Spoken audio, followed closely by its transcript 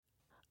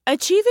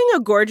Achieving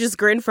a gorgeous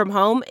grin from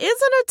home isn't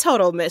a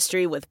total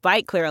mystery with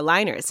Bite Clear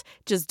aligners.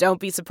 Just don't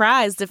be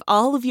surprised if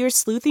all of your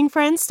sleuthing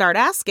friends start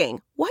asking,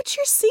 "What's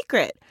your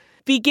secret?"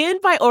 Begin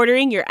by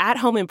ordering your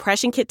at-home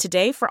impression kit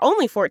today for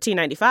only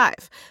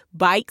 $14.95.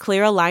 Bite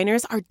Clear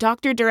aligners are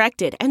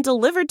doctor-directed and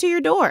delivered to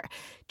your door.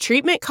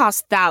 Treatment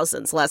costs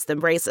thousands less than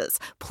braces.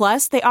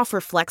 Plus, they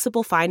offer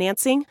flexible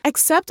financing,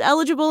 accept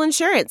eligible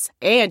insurance,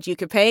 and you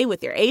can pay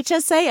with your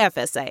HSA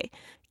FSA.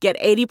 Get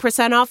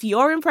 80% off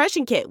your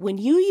impression kit when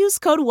you use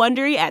code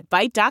WONDERY at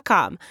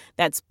Byte.com.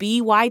 That's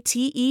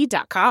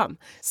BYTE.com.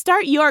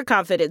 Start your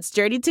confidence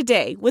journey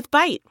today with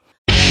Byte.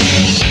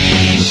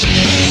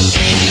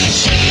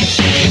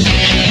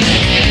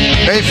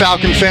 Hey,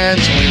 Falcon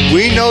fans,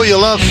 we know you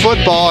love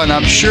football, and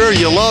I'm sure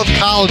you love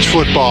college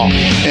football.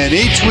 And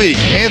each week,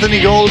 Anthony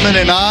Goldman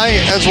and I,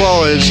 as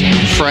well as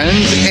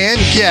friends and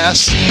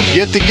guests,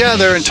 get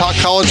together and talk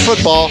college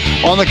football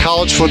on the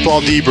College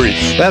Football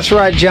Debrief. That's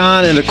right,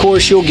 John. And, of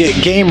course, you'll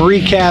get game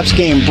recaps,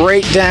 game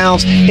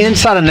breakdowns,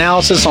 inside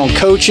analysis on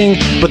coaching.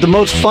 But the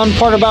most fun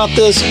part about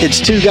this, it's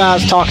two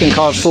guys talking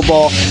college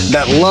football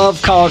that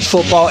love college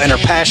football and are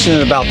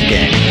passionate about the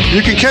game.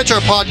 You can catch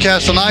our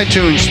podcast on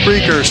iTunes,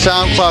 Spreaker,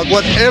 SoundCloud,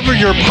 whatever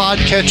your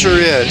podcatcher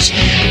is.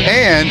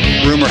 And,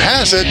 rumor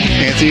has it,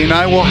 Anthony and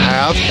I will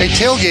have a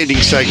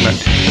tailgating segment.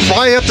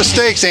 Fry up the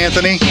stakes,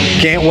 Anthony.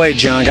 Can't wait,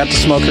 John. Got the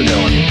smoker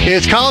going.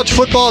 It's College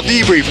Football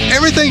Debrief.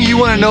 Everything you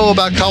want to know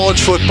about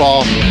college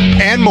football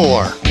and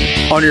more.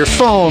 On your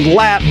phone,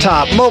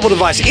 laptop, mobile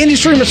device, any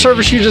streaming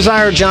service you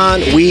desire,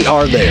 John, we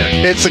are there.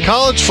 It's the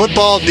College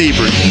Football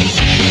Debrief.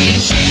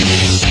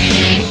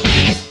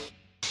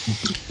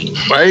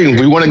 Hey,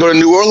 we want to go to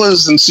New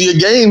Orleans and see a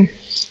game.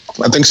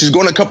 I think she's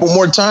going a couple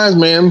more times,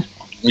 man.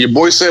 Your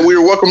boy said we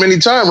were welcome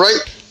anytime, right?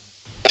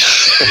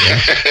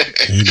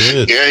 He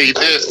did. Yeah, he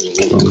did.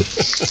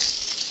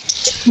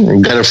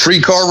 Got a free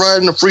car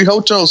ride and a free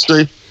hotel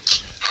stay.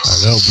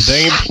 I know,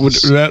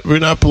 but we're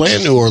not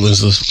playing New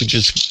Orleans. We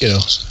just,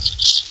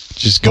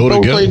 just go to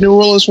go. Play New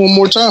Orleans one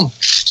more time.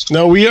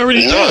 No, we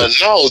already did.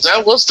 No,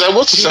 that was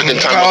the second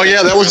time. Oh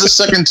yeah, that was the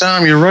second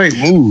time. You're right.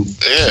 Ooh.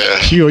 Yeah.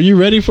 Q, are you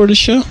ready for the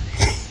show?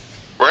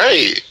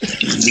 Right.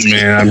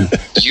 Man.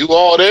 You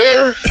all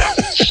there?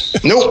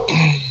 Nope.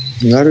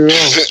 Not at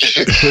all.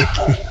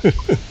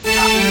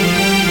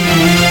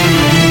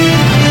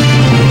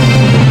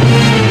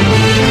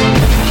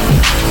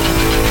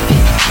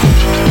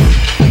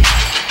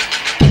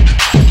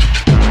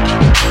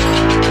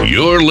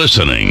 You're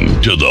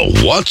listening to the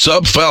What's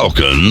Up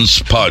Falcons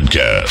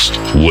podcast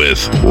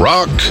with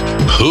Rock,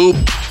 Hoop,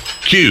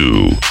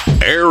 Q,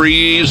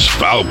 Aries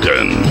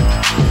Falcon,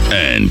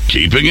 and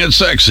keeping it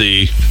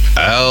sexy,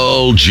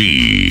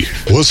 LG.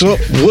 What's up?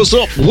 What's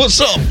up?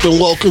 What's up? And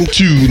welcome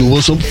to the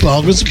What's Up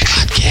Falcons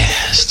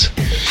podcast.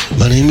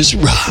 My name is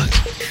Rock,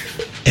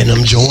 and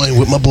I'm joined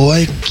with my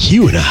boy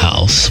Q in the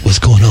house. What's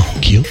going on,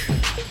 Q?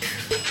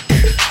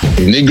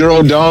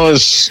 Negro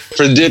Dallas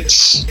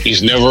predicts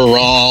he's never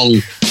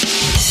wrong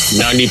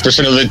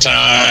 90% of the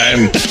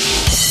time.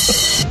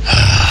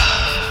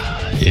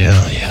 Yeah.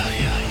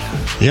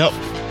 Yep.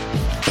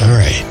 All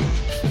right.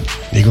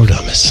 Negro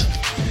Damas.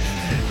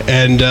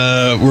 And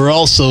we're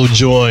also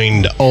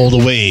joined all the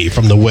way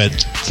from the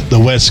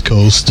West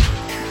Coast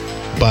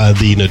by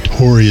the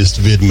notorious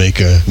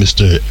vidmaker,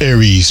 Mr.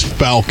 Aries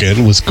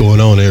Falcon. What's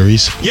going on,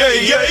 Aries?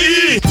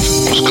 Yay!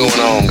 What's going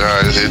on,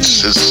 guys?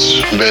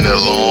 It's been a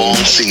long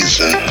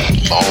season.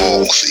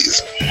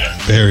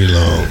 Very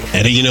long.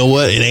 And you know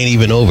what? It ain't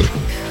even over.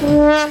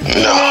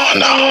 No.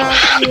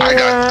 I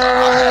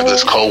have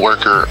this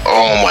coworker.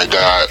 Oh my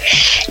God!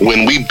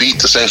 When we beat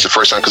the Saints the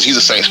first time, because he's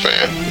a Saints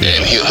fan,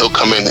 and he'll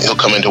come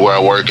into where I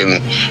work, and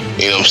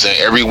you know what I'm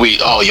saying, every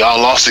week. Oh, y'all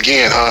lost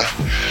again, huh?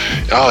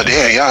 Oh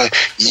damn, y'all,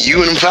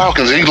 you and the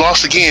Falcons, you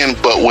lost again.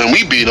 But when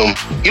we beat him,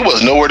 he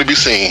was nowhere to be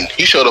seen.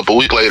 He showed up a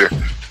week later.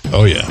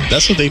 Oh yeah,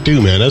 that's what they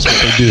do, man. That's what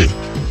they do.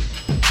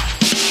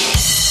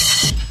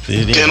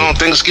 Then on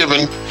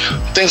Thanksgiving,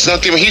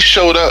 he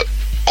showed up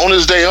on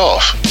his day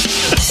off.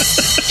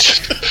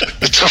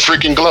 It's a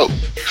freaking globe.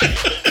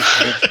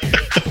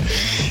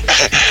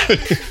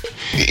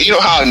 You know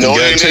how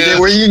annoying it is?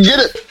 Where you get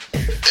it?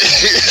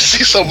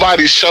 See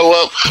somebody show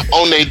up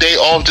on their day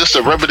off just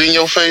to rub it in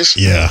your face?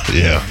 Yeah,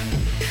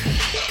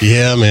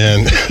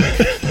 man.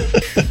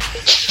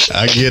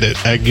 I get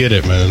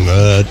it,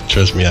 man.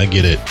 Trust me, I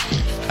get it.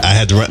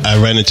 I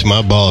ran into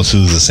my boss,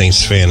 who's a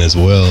Saints fan as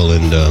well,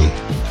 and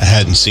I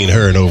hadn't seen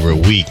her in over a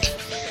week.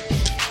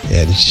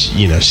 And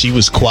she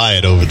was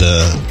quiet over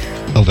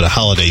the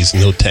holidays,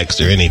 no text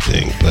or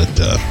anything. But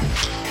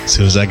as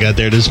soon as I got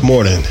there this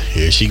morning,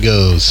 here she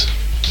goes.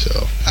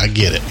 So I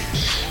get it.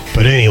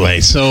 But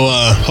anyway, so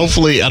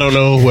hopefully, I don't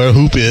know where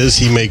Hoop is.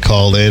 He may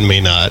call in, may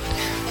not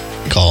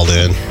call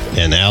in.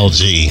 And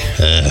LG,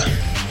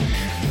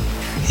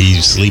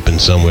 he's sleeping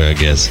somewhere, I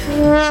guess.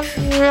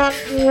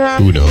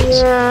 Who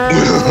knows?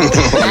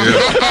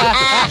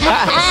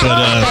 But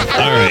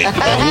all right,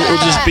 we'll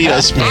just beat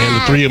us, man.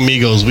 The three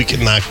amigos, we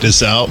can knock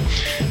this out.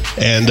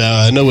 And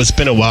I know it's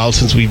been a while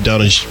since we've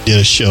done a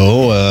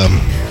show.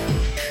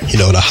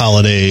 the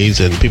holidays,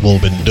 and people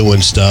have been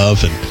doing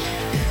stuff, and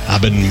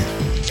I've been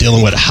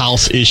dealing with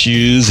house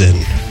issues and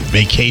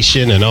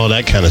vacation and all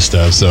that kind of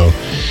stuff. So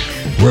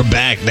we're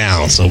back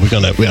now. So we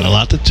got a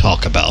lot to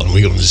talk about, and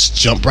we're gonna just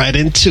jump right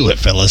into it,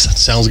 fellas.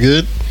 Sounds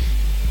good?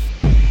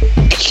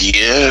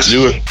 Yeah,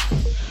 do it.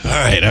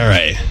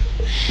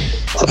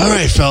 All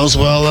right, fellas.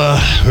 Well,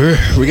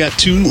 we got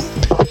two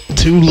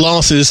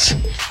losses.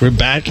 We're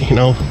back,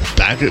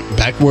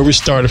 back where we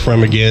started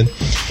from again.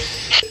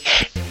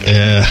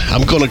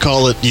 I'm gonna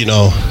call it,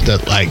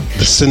 that like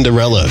the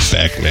Cinderella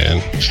effect,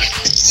 man.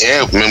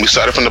 Yeah, man, we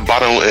started from the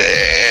bottom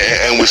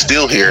and we're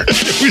still here.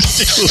 We're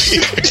still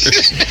here.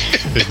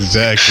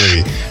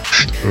 Exactly.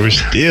 We're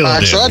still I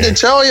there, tried man. to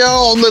tell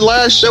y'all on the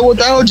last show with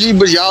Algie,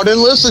 but y'all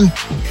didn't listen.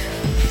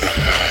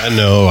 I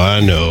know.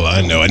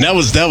 And that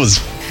was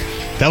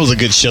a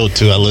good show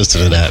too. I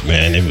listened to that,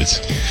 man. It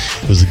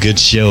was a good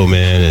show,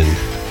 man,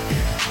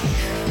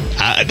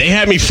 and they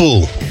had me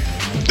fooled.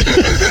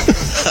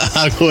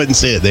 I'll go ahead and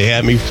say it. They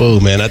had me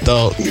fooled, man. I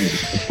thought,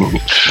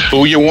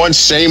 Who you want?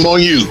 Shame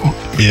on you.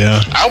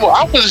 yeah.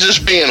 I was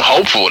just being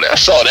hopeful.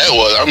 That's all that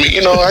was. I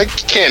mean, I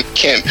can't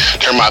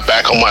turn my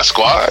back on my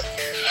squad.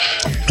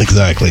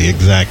 Exactly.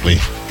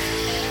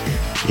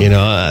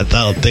 I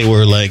thought they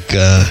were like,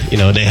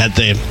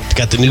 they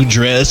got the new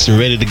dress and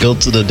ready to go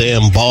to the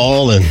damn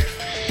ball and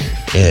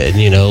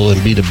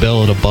be the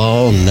belle of the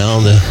ball. And now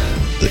the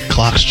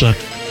clock struck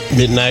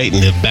midnight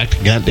and they're back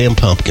to goddamn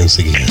pumpkins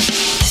again.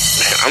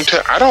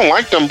 I don't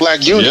like them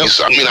black unis.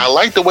 Yep. I mean, I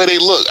like the way they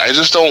look. I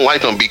just don't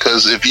like them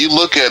because if you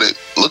look at it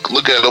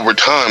over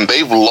time,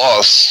 they've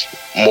lost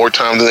more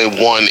time than they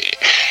won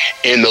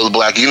in those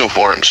black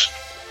uniforms.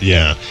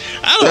 Yeah.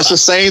 That's the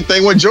same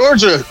thing with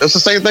Georgia.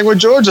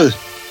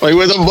 Like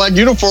with them black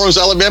uniforms,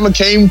 Alabama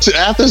came to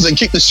Athens and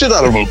kicked the shit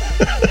out of them.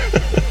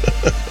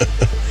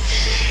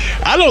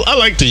 I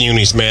like the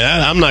unis,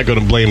 man. I'm not going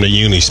to blame the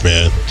unis,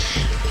 man.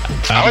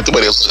 I like the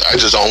way they look. I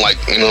just don't like,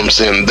 them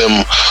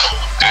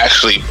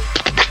actually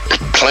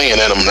playing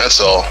at them. That's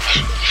all.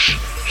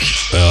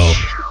 Well,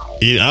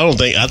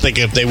 I think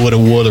if they would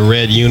have wore the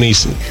red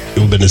unis, it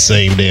would have been the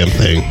same damn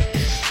thing.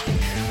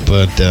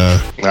 But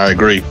I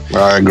agree.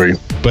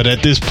 But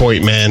at this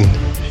point, man,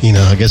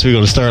 I guess we're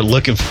going to start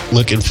looking at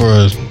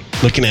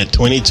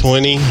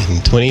 2020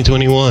 and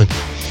 2021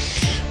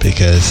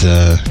 because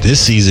this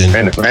season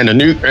and a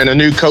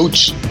new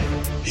coach.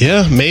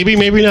 Yeah, maybe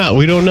not.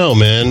 We don't know,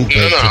 man. We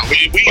don't look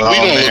for.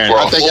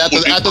 I think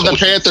after the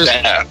Panthers.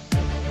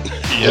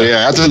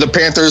 Yeah, after the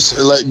Panthers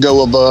let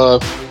go of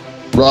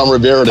Ron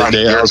Rivera that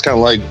day, I was kind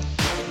of like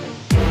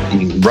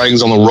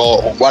writings on the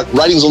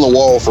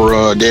wall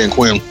for Dan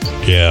Quinn.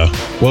 Yeah.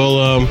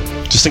 Well,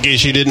 just in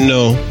case you didn't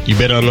know, you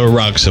bet on a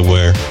rock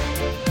somewhere.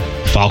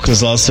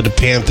 Falcons lost to the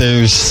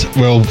Panthers.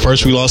 Well,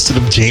 first we lost to the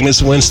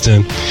Jameis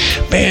Winston.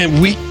 Man,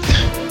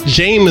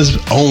 Jameis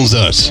owns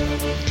us.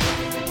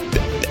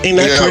 Ain't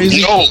that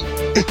crazy?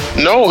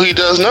 No, he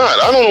does not.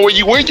 I don't know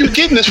where you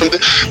getting this from.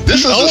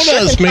 This is the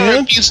second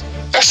time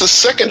that's the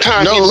second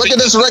time. No, look at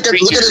this record.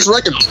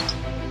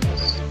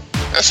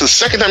 That's the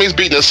second time he's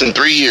beaten us in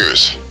 3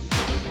 years.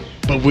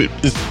 But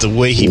it's the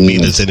way he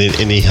beat us and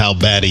how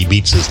bad he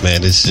beats us,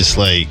 man. It's just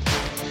like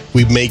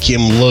we make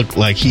him look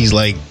like he's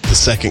like the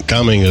second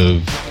coming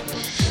of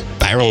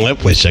Byron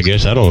Leftwich, I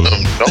guess. I don't know.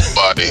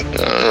 Nobody.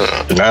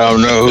 I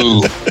don't know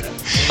who.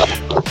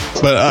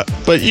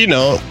 But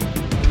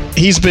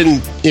he's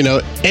been,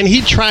 and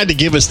he tried to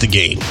give us the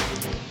game,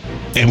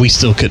 and we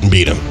still couldn't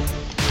beat him.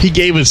 He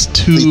gave us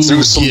two He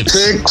threw some gifts.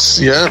 picks,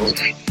 yeah.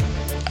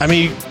 I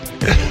mean,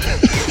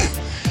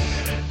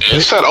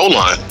 it's that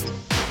O-line.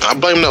 I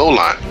blame the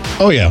O-line.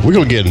 Oh yeah, we're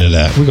gonna get into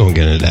that.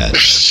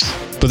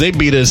 But they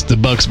beat us. The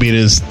Bucs beat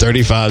us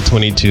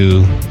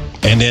 35-22,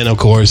 and then of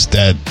course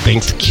that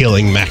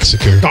Thanksgiving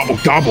massacre. Gobble,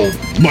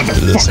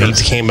 motherfucker. The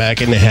Saints came back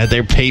and they had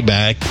their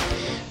payback.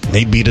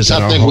 They beat us.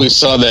 I think we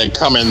saw that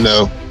coming,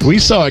 though. We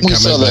saw it coming. We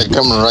saw that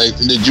coming, right?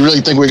 Did you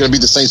really think we were going to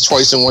beat the Saints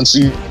twice in one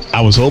season?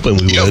 I was hoping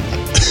we would.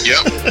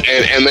 Yep.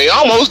 And they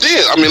almost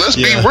did. I mean, let's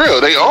be real.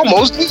 They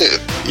almost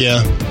did.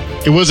 Yeah.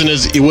 It wasn't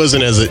as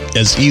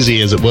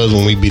easy as it was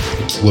when we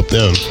whooped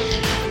them.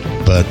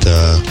 But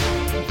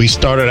we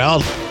started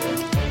out.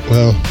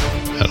 Well,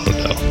 I don't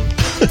know.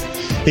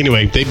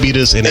 Anyway, they beat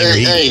us and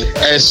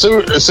as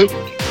soon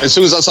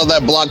as I saw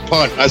that block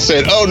punt, I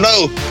said, "Oh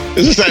no,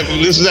 this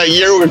is that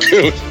year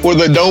where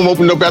the dome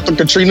opened up after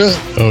Katrina."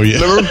 Oh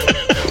yeah, remember?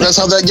 That's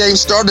how that game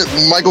started.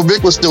 Michael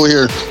Vick was still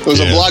here. It was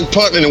a block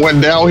punt, and it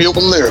went downhill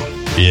from there.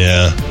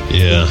 Yeah.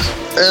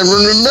 And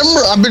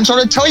remember, I've been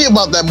trying to tell you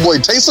about that boy,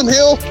 Taysom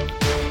Hill.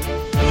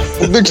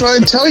 I've been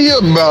trying to tell you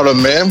about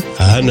him, man.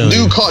 I know.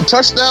 Dude caught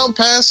touchdown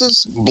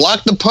passes,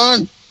 blocked the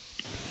punt.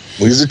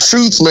 He's the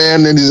truth,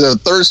 man, and he's a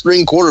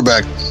third-string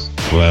quarterback.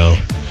 Well,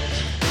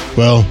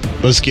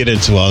 let's get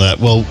into all that.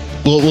 Well,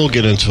 we'll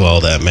get into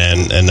all that,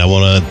 man. And I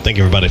want to thank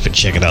everybody for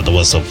checking out the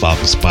What's Up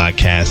Falcons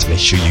podcast. Make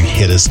sure you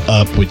hit us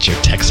up with your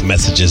text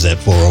messages at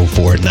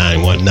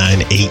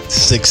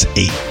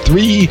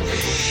 404-919-8683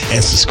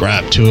 and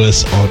subscribe to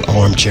us on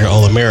Armchair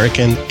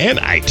All-American and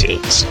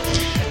iTunes.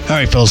 All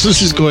right, fellas, let's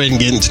just go ahead and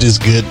get into this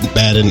good,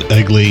 bad, and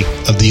ugly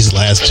of these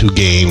last 2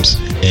 games,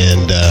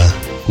 and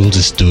we'll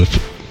just do it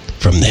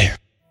from there.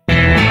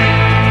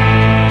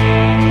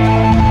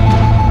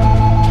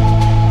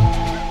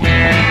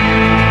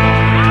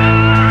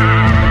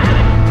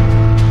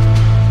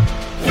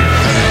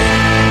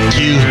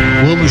 Q,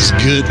 what was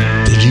good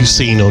that you've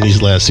seen on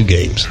these last 2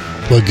 games?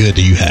 What good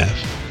do you have?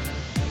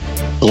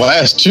 The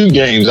last 2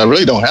 games, I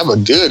really don't have a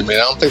good, man.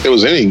 I don't think there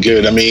was any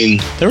good. I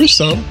mean, There was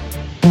some.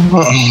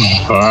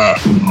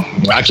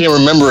 I can't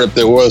remember if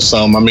there was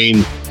some. I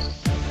mean,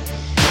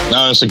 I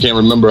honestly can't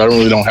remember. I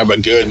really don't have a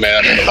good,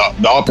 man.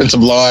 The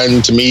offensive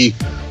line, to me,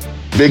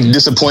 big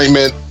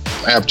disappointment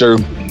after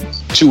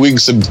 2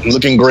 weeks of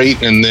looking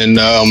great. And then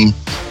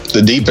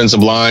the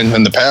defensive line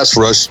and the pass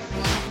rush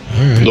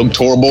looked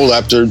horrible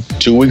after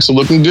 2 weeks of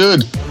looking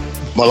good.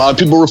 A lot of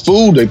people were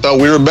fooled. They thought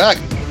we were back.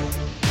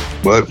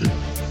 But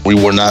we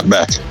were not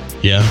back.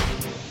 Yeah.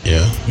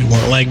 We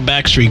weren't like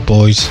Backstreet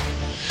Boys.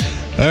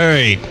 All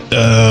right,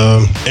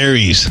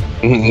 Aries.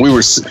 We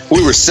were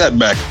set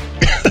back.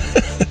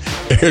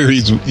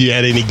 Aries, you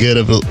had any good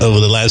over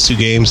the last 2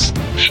 games?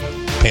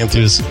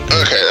 Panthers.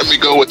 Okay, let me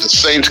go with the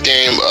Saints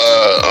game.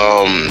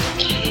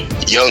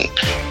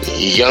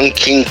 Young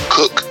King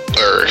Cook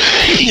or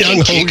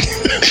Young Hoku.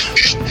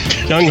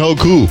 Young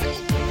Hoku.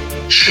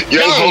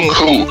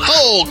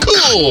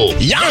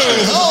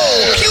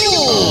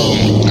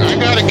 I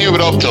gotta give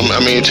it up to him. I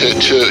mean,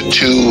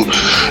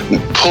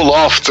 to pull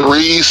off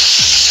 3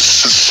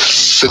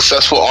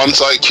 successful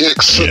onside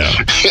kicks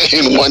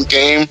in one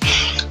game.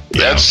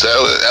 That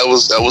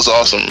was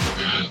awesome.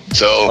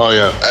 So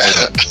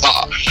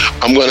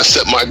I'm gonna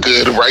set my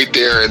good right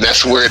there, and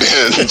that's where it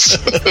ends.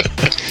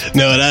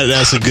 No,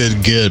 that's a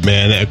good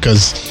man,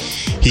 because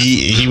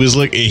he was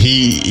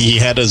he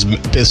had us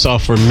pissed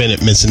off for a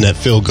minute missing that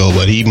field goal,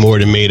 but he more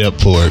than made up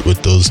for it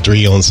with those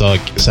 3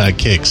 onside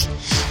kicks.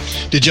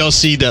 Did y'all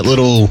see that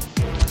little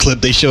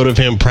clip they showed of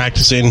him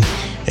practicing,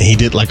 and he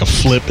did like a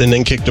flip and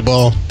then kicked the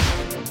ball?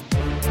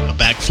 A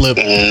backflip?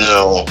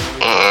 No,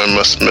 I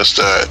must have missed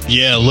that.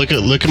 Yeah, look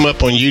him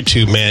up on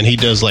YouTube, man. He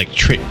does like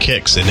trick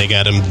kicks, and they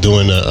got him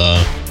doing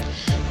a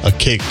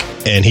kick,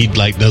 and he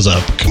like does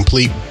a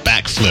complete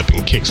backflip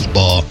and kicks the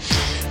ball.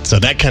 So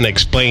that kind of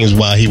explains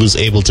why he was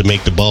able to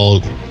make the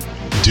ball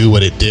do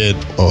what it did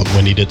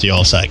when he did the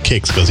offside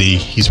kicks, because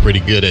he's pretty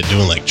good at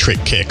doing like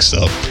trick kicks.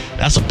 So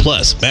that's a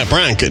plus. Matt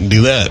Bryan couldn't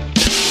do that.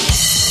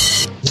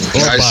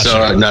 I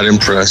saw it, not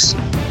impressed.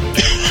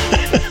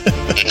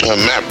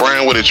 Matt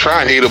Bryan would have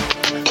tried. He'd have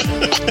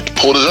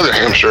pulled his other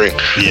hamstring.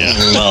 Yeah.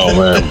 Oh,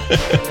 man.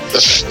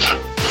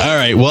 All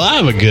right. Well, I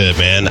have a good,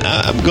 man.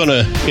 I'm going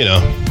to,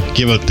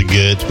 give up the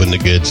good when the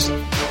good's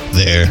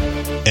there.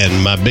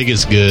 And my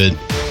biggest good,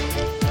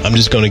 I'm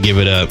just going to give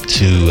it up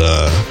to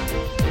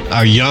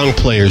our young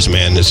players,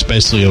 man,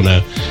 especially on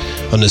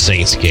the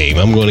Saints game.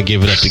 I'm going to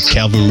give it up to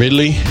Calvin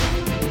Ridley.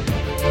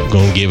 I'm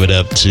going to give it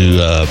up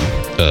to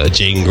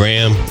Jaden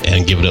Graham,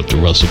 and give it up to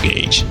Russell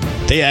Gage.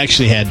 They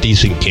actually had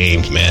decent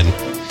games, man.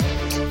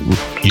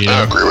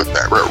 I agree with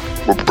that.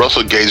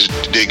 Russell Gage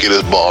did get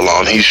his ball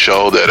on. He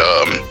showed that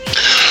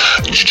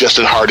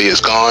Justin Hardy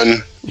is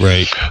gone.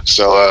 Right.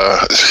 So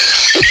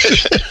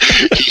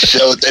he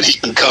showed that he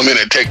can come in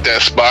and take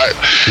that spot.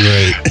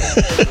 Right.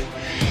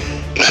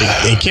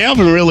 And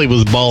Calvin really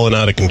was balling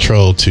out of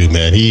control too,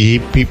 man. He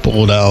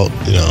pulled out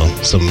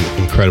some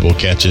incredible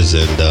catches,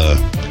 and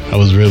I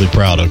was really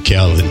proud of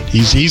Calvin.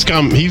 He's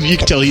come. You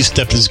can tell he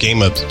stepped his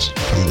game up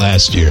from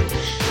last year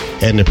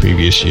and the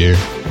previous year.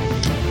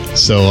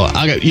 So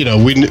I got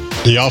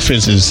the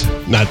offense is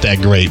not that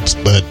great,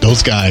 but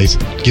those guys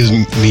gives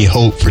me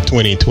hope for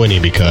 2020,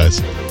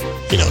 because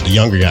the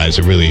younger guys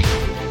are really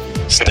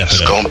stepping up.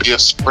 It's going to be a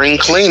spring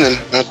cleaning.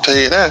 I'll tell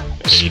you that.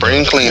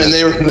 Spring cleaning. And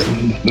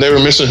they were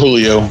missing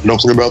Julio.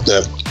 Don't forget about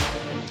that.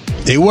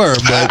 They were,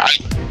 but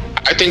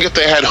I think if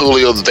they had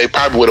Julio, they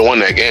probably would have won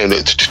that game.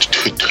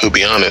 To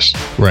be honest.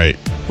 Right.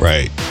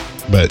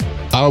 But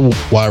our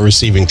wide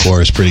receiving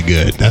core is pretty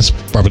good. That's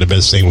probably the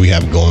best thing we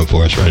have going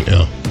for us right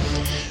now.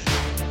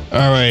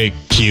 All right,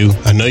 Q.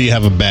 I know you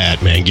have a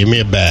bad, man. Give me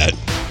a bad.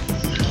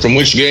 From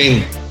which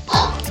game?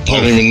 I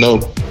don't even know.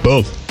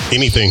 Both.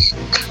 Anything.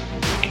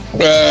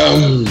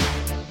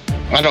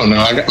 I don't know.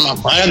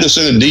 I had to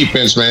say the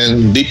defense,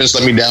 man. Defense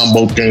let me down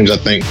both games, I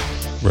think.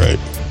 Right.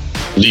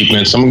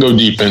 Defense. I'm going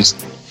to go defense.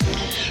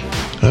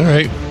 All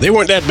right. They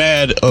weren't that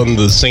bad on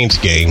the Saints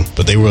game,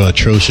 but they were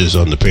atrocious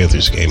on the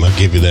Panthers game. I'll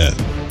give you that.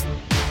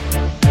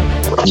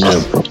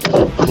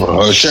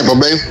 Tampa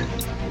Bay?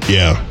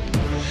 Yeah.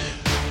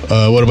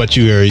 What about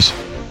you, Aries?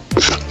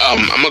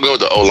 I'm going to go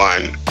with the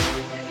O-line.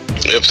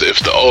 If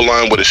the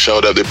O-line would have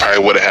showed up, they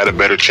probably would have had a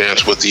better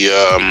chance with the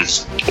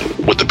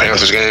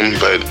Panthers game.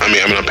 But I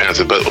mean not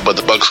Panthers, but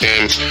the Bucs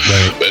game.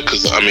 Right.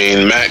 Because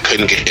Matt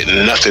couldn't get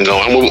nothing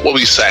going. What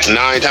we sacked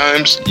 9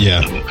 times?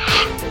 Yeah.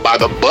 By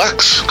the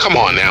Bucs? Come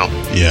on now.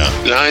 Yeah.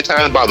 9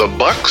 times by the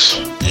Bucs?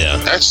 Yeah.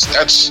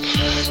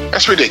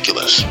 That's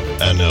ridiculous.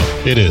 I know.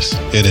 It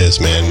is,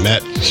 man.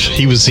 Matt,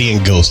 he was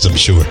seeing ghosts, I'm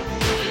sure.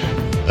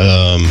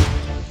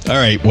 All All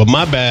right. Well,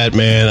 my bad,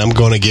 man. I'm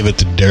going to give it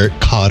to Derek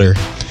Carter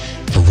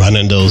for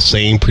running those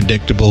same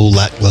predictable,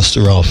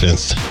 lackluster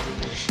offense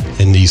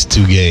in these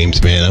 2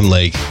 games, man. I'm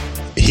like,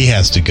 he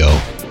has to go.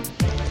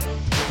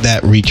 That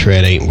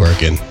retread ain't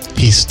working.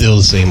 He's still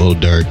the same old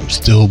Dirk,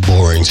 still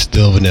boring,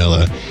 still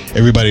vanilla.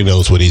 Everybody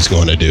knows what he's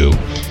going to do.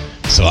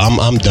 So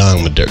I'm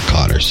done with Dirk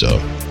Carter. So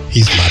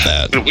he's my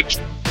bad.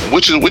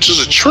 Which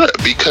is a trip,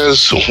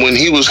 because when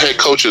he was head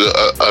coach of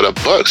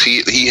the Bucks,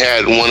 he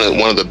had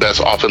one of the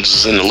best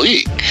offenses in the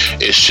league.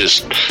 It's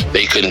just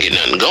they couldn't get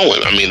nothing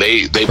going. I mean,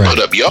 they put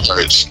up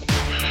yards.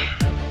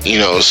 You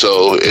know,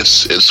 so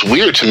it's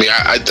weird to me.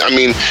 I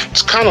mean,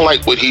 it's kind of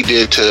like what he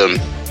did to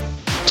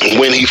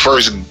when he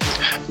first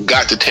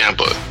got to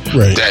Tampa.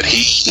 Right. That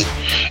he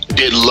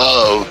did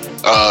love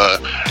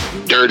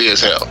Dirty as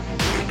hell.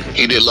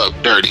 He did love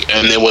Dirty,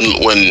 and then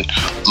when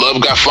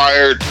Love got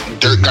fired,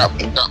 Dirk got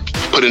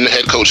put in the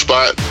head coach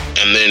spot,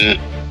 and then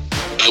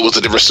it was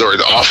a different story.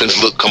 The offense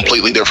looked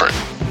completely different.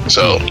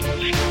 So,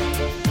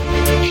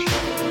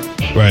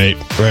 right.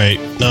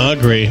 No, I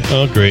agree.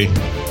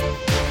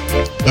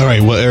 All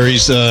right, well,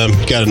 Aries,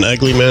 got an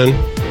ugly man.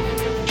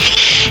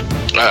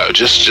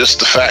 Just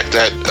the fact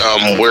that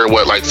we're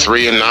like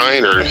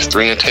 3-9 or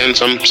 3-10,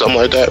 something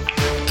like that.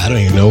 I don't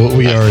even know what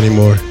we are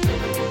anymore.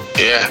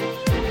 Yeah.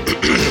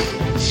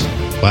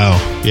 Wow.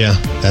 Yeah,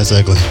 that's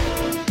ugly.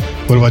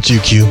 What about you,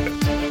 Q?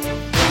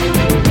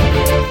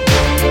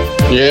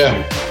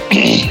 Yeah.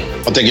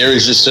 I think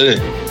Aries just said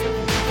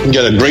it. We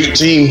got a great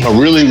team, a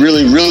really,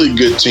 really, really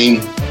good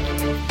team,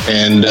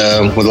 and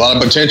with a lot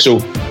of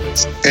potential.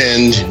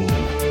 And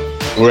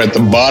we're at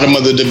the bottom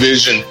of the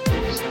division.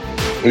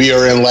 We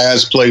are in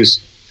last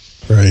place.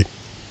 Right.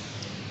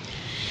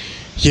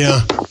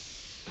 Yeah.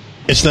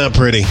 It's not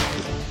pretty.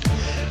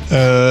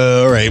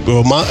 All right.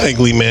 Well, my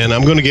ugly man,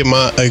 I'm going to get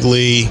my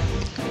ugly.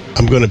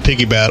 I'm going to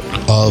piggyback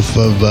off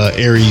of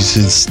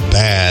Aries'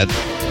 bad.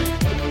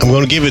 I'm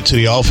going to give it to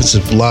the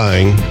offensive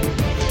line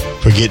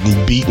for getting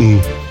beaten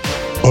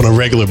on a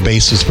regular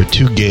basis for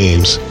 2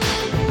 games.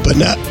 But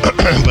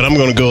I'm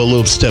going to go a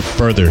little step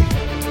further.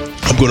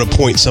 I'm going to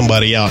point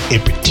somebody out in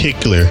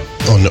particular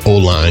on the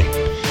O-line.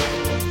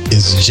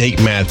 Is Jake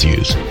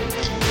Matthews.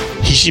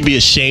 He should be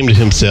ashamed of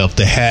himself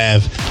to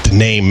have the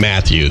name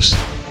Matthews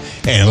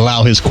and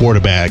allow his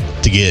quarterback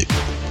to get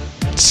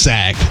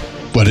sacked.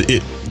 But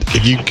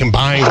if you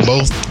combine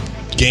both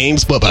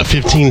games, about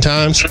 15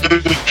 times?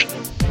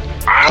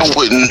 I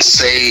wouldn't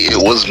say it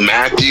was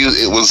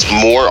Matthews. It was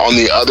more on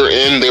the other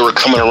end. They were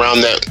coming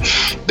around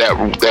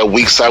that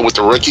weak side with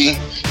the rookie.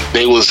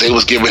 They was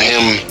giving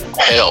him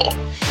hell.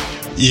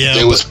 Yeah,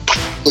 they was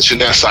pushing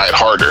that side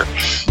harder.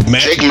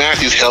 Jake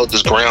Matthews held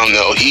his ground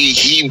though.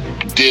 He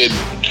did,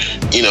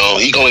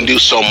 he gonna do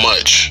so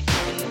much.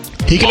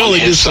 He can only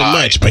do so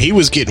much, but he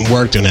was getting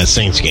worked in that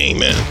Saints game,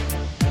 man.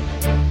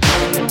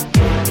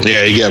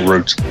 Yeah, he got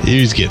worked. He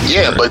was getting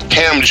worked. But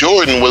Cam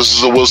Jordan was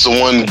the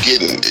one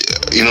getting,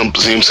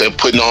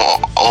 putting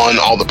on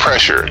all the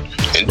pressure,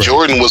 and right.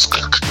 Jordan was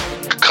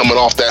coming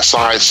off that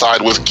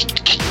side with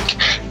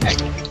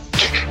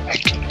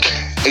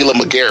Caleb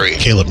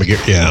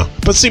McGarry, yeah.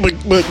 But see, but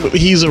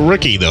he's a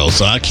rookie though,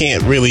 so I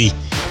can't really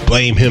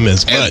blame him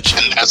as much.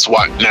 And that's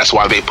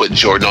why they put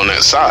Jordan on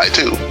that side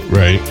too.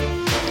 Right.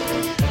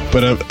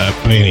 But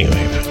anyway,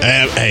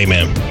 hey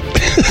man,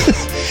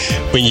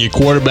 when your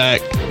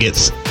quarterback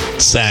gets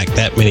sacked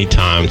that many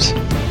times,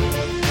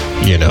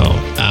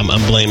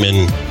 I'm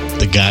blaming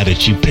the guy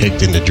that you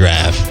picked in the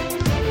draft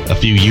a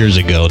few years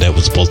ago that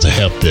was supposed to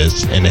help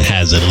this, and it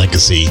has a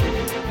legacy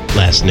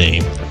last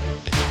name.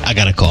 I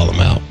gotta call him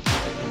out.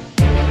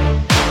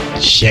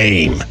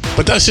 Shame.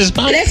 But that's just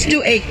my... Let's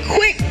do a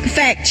quick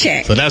fact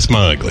check. So that's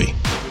my ugly.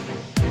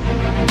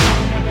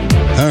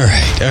 All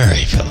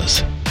right,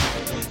 fellas.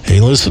 Hey,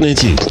 listening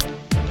to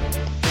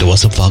the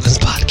What's Up Falcons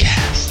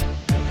podcast.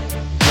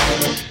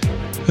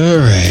 All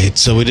right,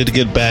 so we did a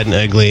good, bad, and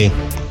ugly.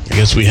 I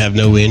guess we have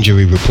no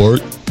injury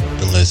report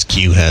unless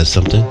Q has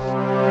something.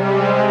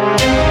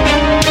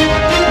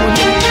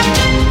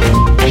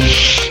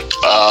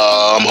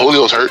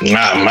 Julio's hurt.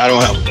 I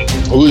don't have.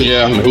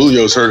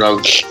 Julio's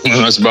hurt.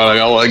 That's about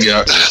all I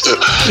got.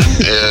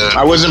 Yeah.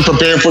 I wasn't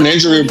prepared for an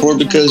injury report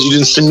because you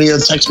didn't send me a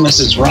text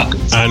message, Rock.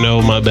 I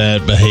know, my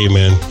bad, but hey,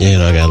 man,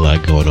 I got a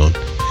lot going on.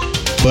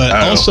 But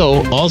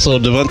also,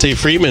 Devontae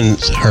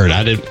Freeman's hurt.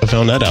 I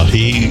found that out.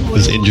 He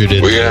was injured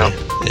in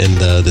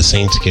the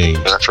Saints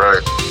game. That's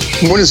right.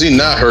 When is he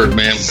not hurt,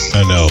 man?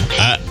 I know.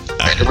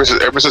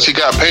 Ever since he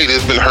got paid,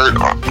 he's been hurt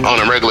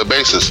on a regular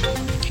basis.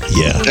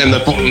 Yeah. And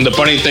the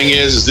funny thing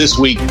is, this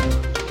week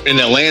in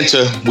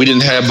Atlanta, we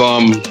didn't have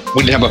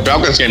a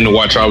Falcons game to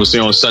watch, obviously,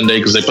 on Sunday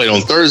because they played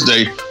on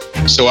Thursday.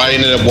 So I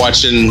ended up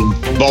watching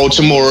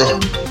Baltimore,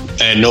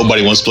 and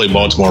nobody wants to play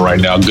Baltimore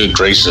right now. Good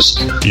gracious.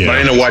 Yeah. But I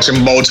ended up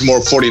watching Baltimore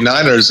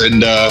 49ers,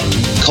 and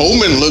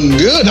Coleman looked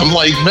good. I'm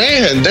like,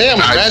 man, damn,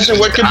 imagine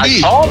what could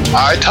be.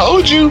 I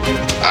told you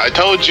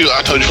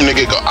from the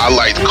get-go. I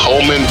liked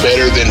Coleman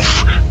better than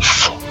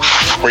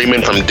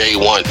Freeman from day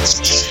one.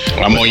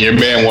 I'm on your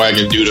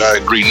bandwagon, dude. I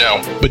agree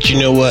now. But you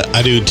know what?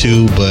 I do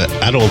too, but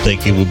I don't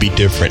think it would be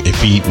different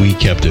if we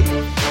kept him.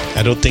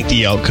 I don't think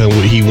the outcome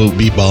he will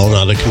be balling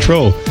out of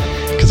control,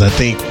 because I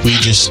think we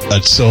just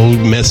are so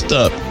messed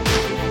up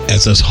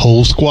as this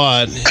whole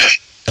squad.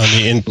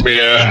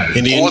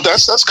 Well,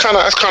 that's kind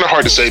of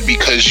hard to say,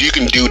 because you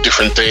can do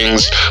different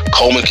things.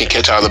 Coleman can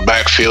catch out of the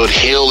backfield.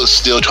 Hill is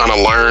still trying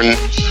to learn,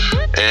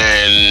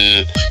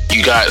 and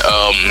you got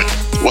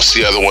what's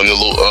the other one? The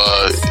little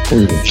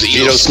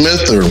Edo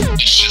Smith, or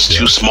it's just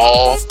too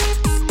small.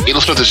 Edo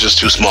Smith is just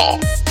too small.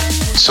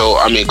 So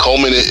I mean,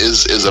 Coleman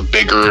is a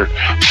bigger,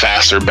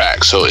 faster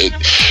back. So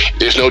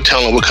there's no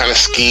telling what kind of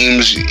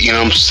schemes, you know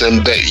what I'm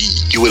saying,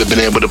 that you would have been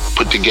able to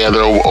put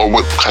together, or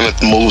what kind of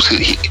moves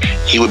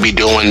he would be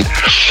doing.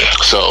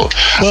 So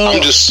I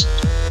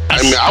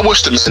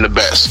wish the man the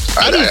best.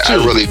 I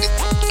really do.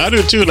 I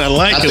do too, and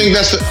I think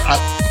that's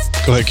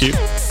go ahead, Q.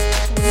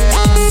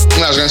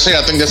 I was gonna say,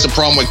 I think that's the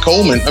problem with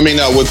Coleman. I mean,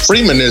 with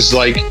Freeman is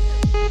like,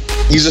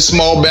 he's a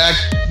small back.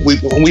 We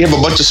have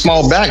a bunch of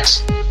small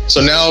backs. So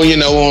now,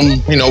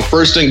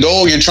 first and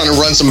goal, you're trying to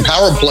run some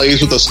power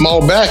plays with a small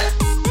back.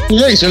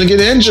 Yeah, he's going to get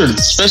injured,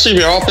 especially if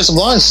your offensive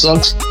line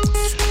sucks.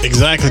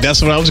 Exactly.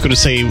 That's what I was going to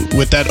say.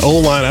 With that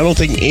O-line, I don't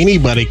think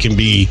anybody can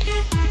be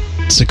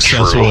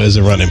successful as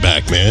a running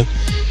back, man.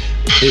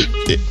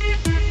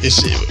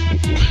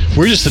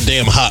 We're just a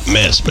damn hot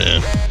mess,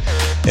 man.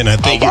 And I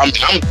think I'm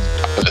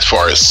as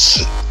far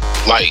as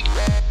like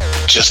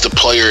just a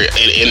player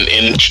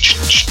in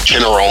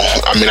general.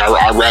 I mean,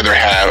 I'd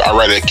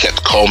rather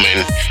kept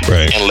Coleman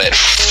and let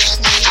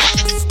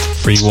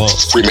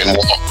Freeman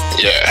walk.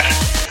 Yeah.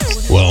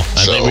 Well,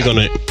 I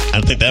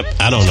think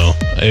I don't know.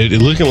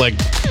 It's looking like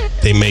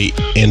they may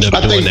end up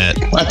doing that.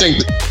 I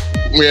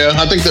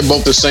think they're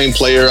both the same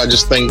player. I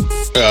just think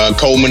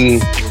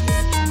Coleman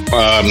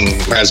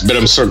has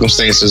better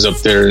circumstances up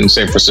there in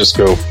San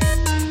Francisco.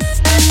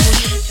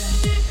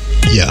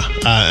 Yeah,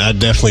 I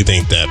definitely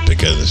think that,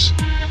 because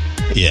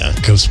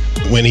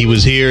when he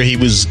was here, he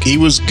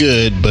was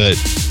good, but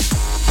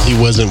he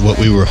wasn't what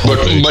we were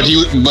hoping. But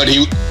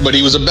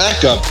he was a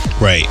backup.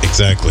 Right,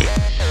 exactly.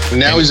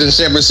 Now he's in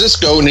San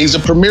Francisco, and he's a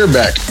premier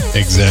back.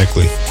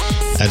 Exactly.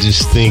 I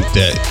just think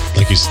that,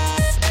 like you said,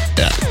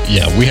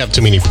 we have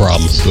too many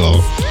problems,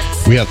 so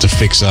we have to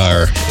fix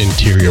our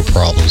interior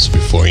problems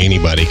before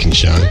anybody can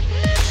shine.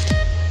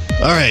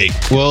 All right,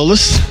 well,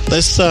 let's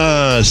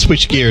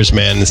switch gears,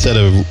 man. Instead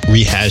of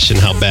rehashing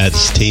how bad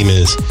this team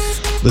is,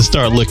 let's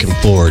start looking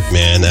forward,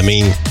 man. I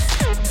mean,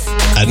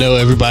 I know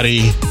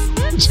everybody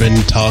has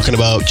been talking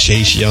about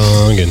Chase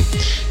Young,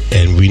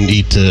 and we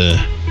need to,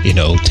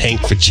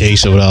 tank for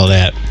Chase and all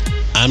that.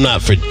 I'm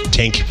not for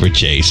tanking for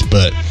Chase,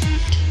 but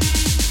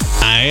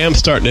I am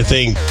starting to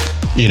think,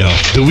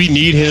 do we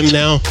need him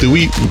now? Do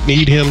we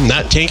need him?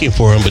 Not tanking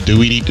for him, but do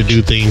we need to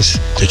do things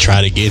to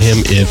try to get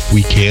him if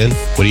we can?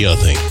 What do y'all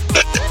think?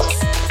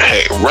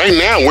 Hey, right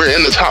now we're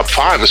in the top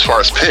 5 as far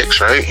as picks,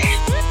 right?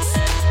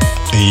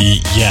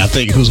 Yeah, I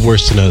think who's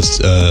worse than us?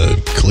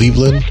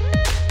 Cleveland?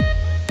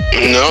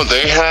 No,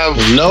 they have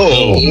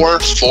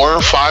 4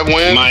 or 5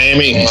 wins.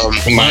 Miami.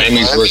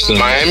 Miami's worse than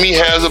Miami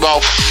has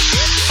about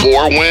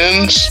 4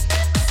 wins.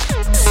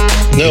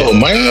 No,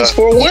 Miami has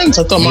 4 wins.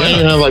 I thought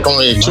Miami had like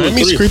only 2 or 3.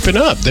 Miami's creeping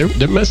up. They're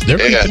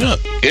creeping up.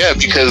 Yeah,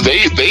 because they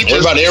just.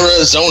 What about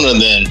Arizona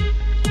then?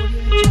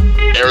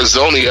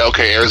 Arizona,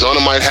 okay. Arizona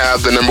might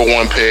have the number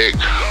 1 pick,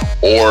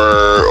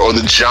 or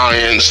the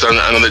Giants.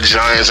 I know the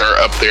Giants are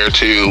up there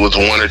too with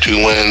 1 or 2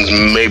 wins,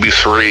 maybe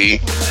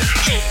 3.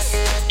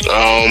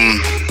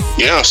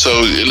 Yeah, so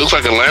it looks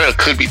like Atlanta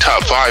could be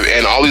top 5,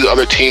 and all these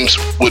other teams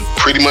would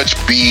pretty much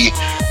be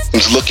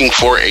looking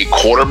for a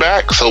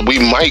quarterback. So we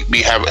might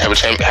have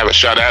a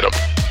shot at him.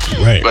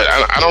 Right. But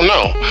I don't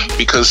know,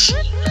 because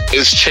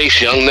is Chase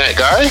Young that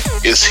guy?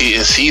 Is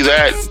he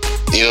that,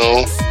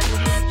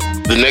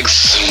 the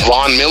next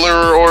Von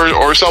Miller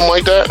or something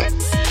like that?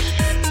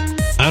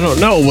 I don't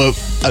know. Well,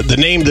 the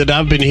name that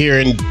I've been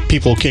hearing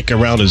people kick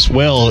around as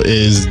well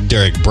is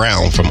Derek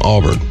Brown from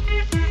Auburn.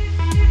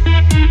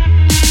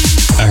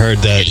 I heard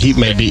that he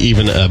may be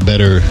even a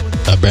better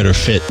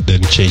fit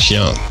than Chase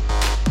Young.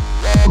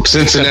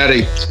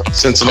 Cincinnati. We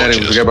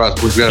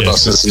forgot about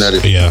Cincinnati.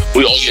 Yeah.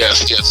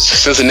 Yes.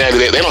 Cincinnati.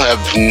 They don't have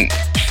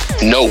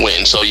no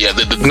win. So yeah.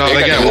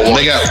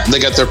 They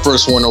got their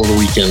first win over the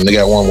weekend. They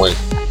got 1 win.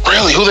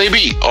 Really? Who they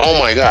beat? Oh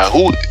my God!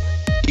 Who?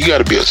 You got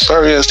to be a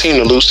sorry ass team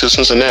to lose to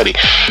Cincinnati.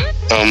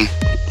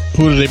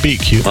 Who did they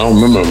beat, Q? I don't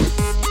remember.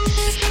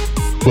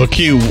 Well,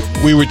 Q,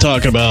 we were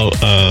talking about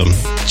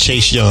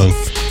Chase Young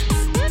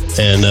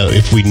and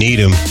if we need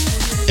him,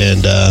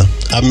 and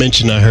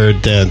I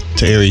heard that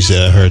to Aries.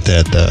 I heard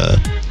that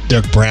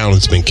Derek Brown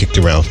has been kicked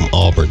around from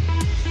Auburn.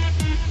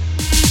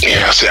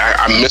 Yeah, see,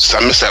 I missed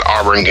that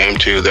Auburn game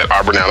too. That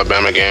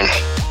Auburn-Alabama game.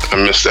 I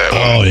missed that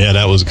one. Oh yeah,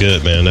 that was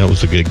good, man. That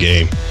was a good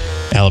game.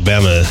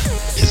 Alabama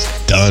is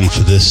done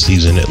for this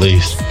season, at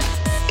least.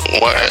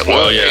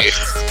 Well, yeah.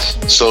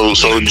 So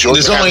Georgia.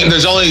 Georgia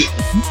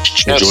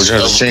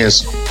has a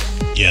chance.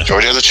 Yeah,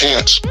 Georgia has a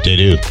chance. They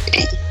do.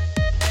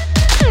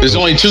 There's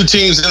only 2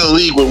 teams in the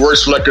league with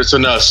worse records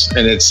than us,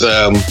 and it's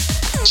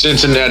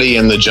Cincinnati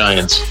and the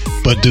Giants.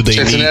 But do they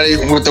Cincinnati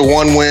with the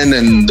 1 win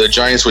and the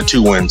Giants with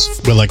 2 wins?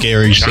 But like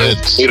Ari said,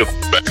 need a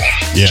back.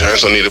 Yeah.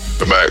 Giants don't need a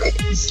back.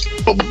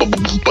 But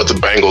the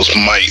Bengals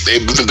might.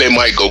 They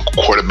might go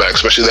quarterback,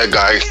 especially that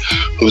guy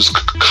who's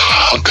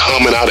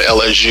coming out of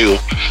LSU.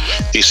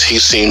 He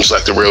seems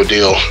like the real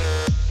deal.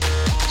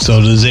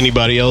 So does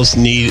anybody else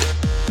need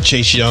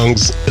Chase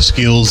Young's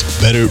skills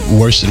better,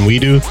 worse than we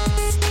do?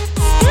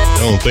 I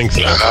don't think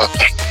so.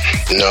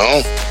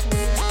 No.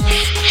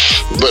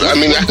 But I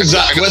mean,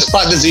 what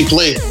spot does he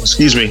play?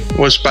 Excuse me.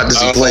 What spot does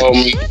he play?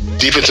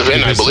 Defensive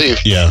end, I believe.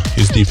 Yeah,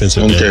 he's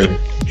defensive end.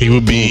 He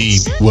would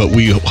be what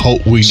we were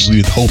hoping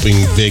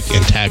Vic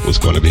and Tack was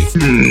going to be.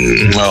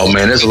 Oh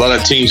man, there's a lot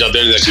of teams out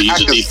there that can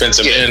use a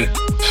defensive end.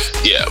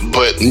 Yeah,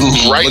 but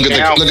right look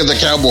now, look at the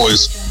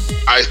Cowboys.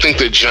 I think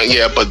the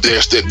but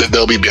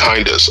they'll be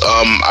behind us.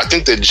 I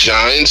think the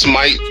Giants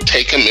might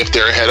take him if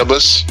they're ahead of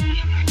us.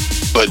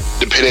 But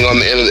depending on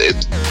the end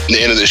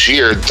of this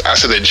year, I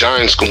said the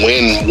Giants can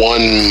win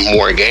 1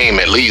 more game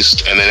at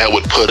least, and then that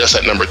would put us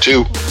at number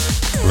 2.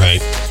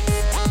 Right.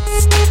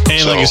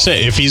 And like I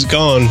said, if he's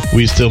gone,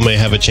 we still may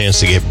have a chance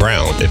to get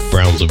Brown if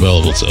Brown's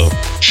available. So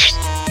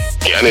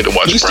yeah, I need to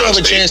watch. We still have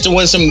a chance to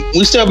win some.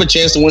 We still have a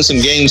chance to win some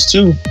games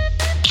too.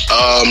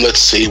 Let's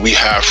see. We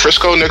have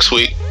Frisco next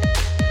week.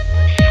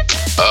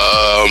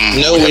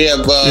 We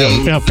have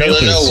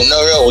Panthers.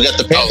 No, we got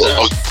the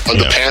Panthers.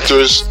 The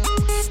Panthers.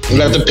 We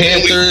got the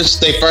Panthers.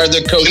 They fired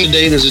their coach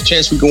today. There's a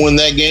chance we can win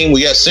that game.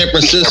 We got San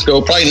Francisco.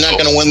 Probably not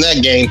going to win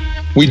that game.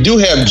 We do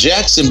have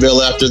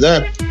Jacksonville after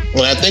that.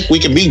 And I think we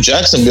can beat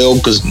Jacksonville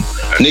because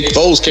Nick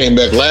Foles came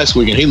back last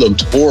week and he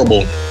looked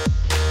horrible.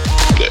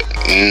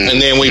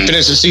 And then we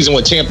finished the season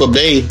with Tampa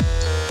Bay.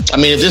 I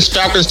mean, if this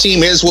Falcons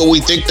team is what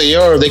we think they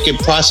are, they could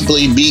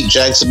possibly beat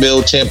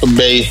Jacksonville, Tampa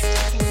Bay.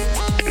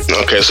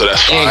 Okay, so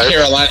that's 5.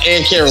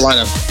 And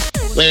Carolina.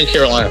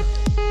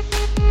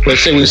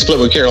 Let's say we split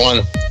with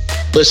Carolina.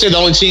 Let's say the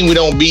only team we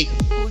don't beat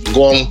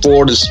going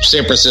forward is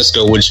San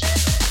Francisco, which,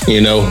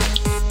 San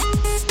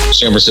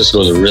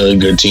Francisco is a really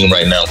good team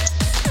right now.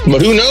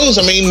 But who knows?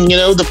 I mean,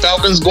 the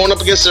Falcons going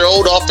up against their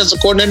old offensive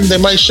coordinator, they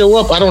might show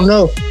up. I don't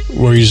know.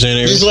 What are you saying,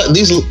 Aaron?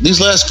 These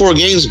last 4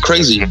 games are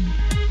crazy.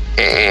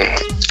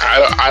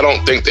 I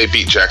don't think they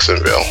beat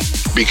Jacksonville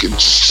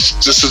because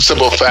just a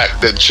simple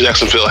fact that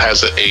Jacksonville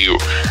has a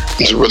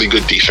really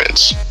good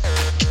defense.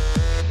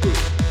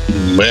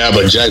 Yeah,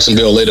 but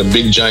Jacksonville laid a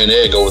big giant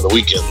egg over the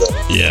weekend, though.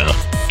 Yeah.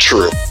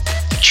 True,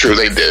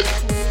 they did.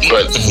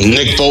 But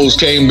Nick Foles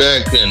came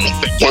back and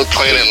they weren't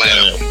playing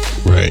Atlanta.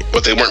 Right.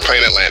 But they weren't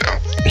playing Atlanta.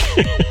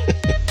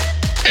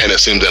 And it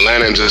seems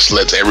Atlanta just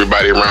lets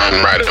everybody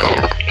run right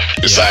over.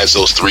 Besides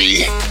those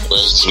 3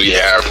 we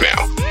have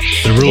now.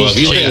 The rules.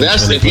 If you think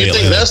that's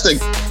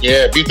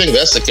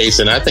the case,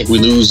 then I think we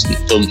lose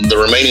the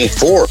remaining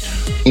 4.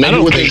 Maybe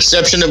with the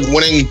exception of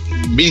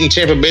beating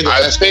Tampa Bay the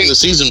last game of the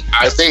season.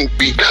 I think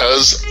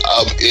because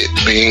of it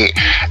being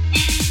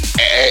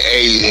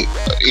a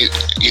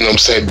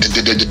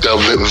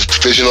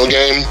divisional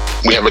game,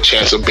 we have a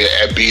chance at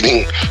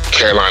beating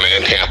Carolina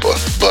and Tampa.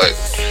 But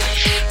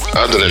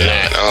other than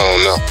that, I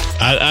don't know.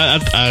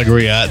 I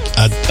agree. I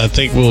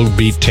think we'll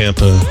beat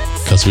Tampa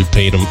because we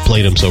played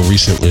them so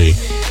recently,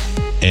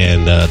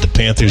 and the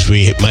Panthers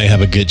we might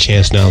have a good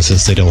chance now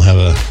since they don't have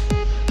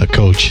a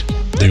coach.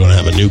 They're going to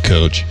have a new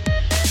coach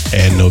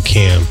and no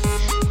Cam.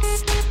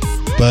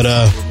 But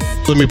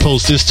let me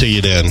pose this to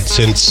you then,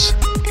 since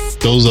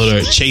those are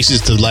the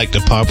chases to like the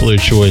popular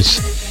choice,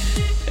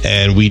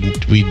 and we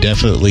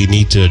definitely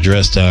need to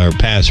address our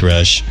pass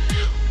rush.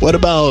 What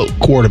about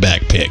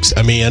quarterback picks?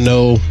 I mean, I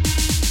know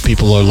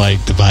people are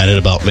like divided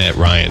about Matt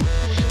Ryan.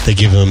 They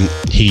give him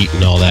heat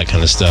and all that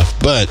kind of stuff.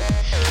 But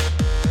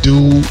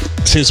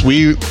if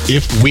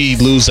we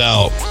lose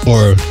out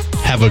or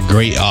have a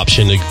great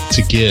option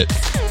to get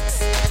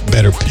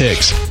better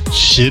picks,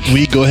 should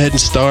we go ahead and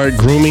start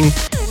grooming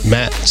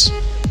Matt's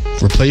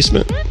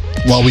replacement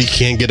while we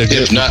can't get a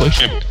good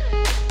replacement?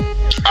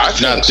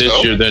 Not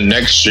this year, then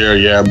next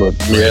year, but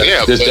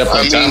there's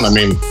definitely time. I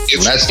mean,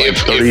 that's like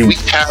 30.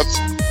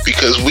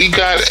 Because we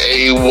got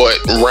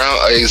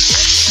a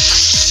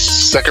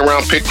second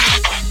round pick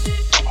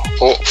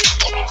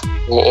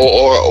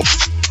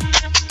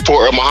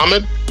for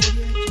Muhammad.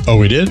 Oh,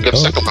 we did? We got a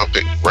second round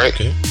pick, right?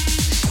 Okay.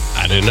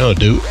 I didn't know,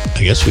 dude.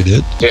 I guess we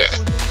did. Yeah,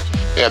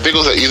 I think it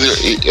was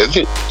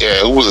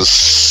it was a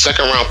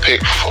second round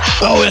pick.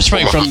 That's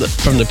right, from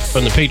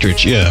the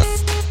Patriots. Yeah,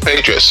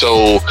 Patriots.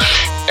 So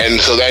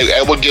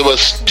that would give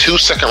us 2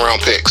 second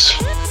round picks.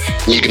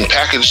 You can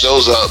package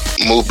those up,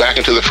 move back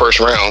into the first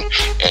round,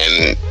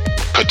 and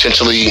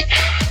potentially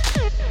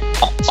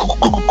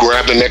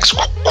grab the next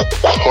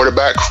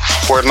quarterback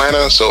for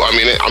Atlanta. So I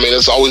mean,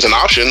 it's always an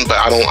option, but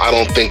I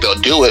don't think they'll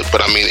do it.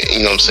 But I mean,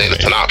 I'm saying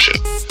it's an option.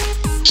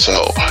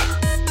 So,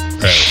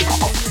 right.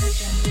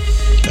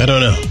 I don't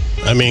know.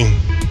 I mean,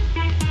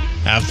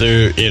 I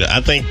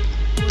think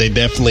they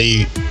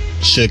definitely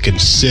should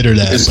consider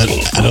that, but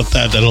I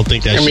don't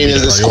think that. I mean,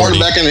 is this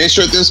quarterback an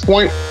issue at this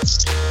point?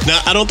 No,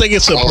 I don't think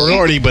it's a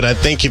priority, but I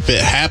think if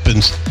it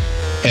happens,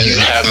 and you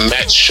have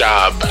Matt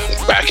Schaub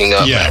backing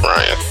up Matt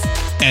Ryan.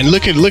 And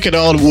look at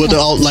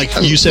all like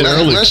you said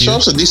earlier. Matt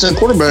Schaub's a decent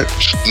quarterback.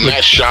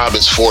 Matt Schaub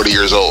is 40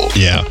 years old.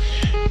 Yeah,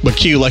 but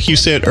Q, like you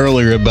said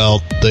earlier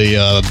about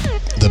the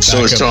backup,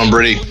 so is Tom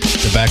Brady.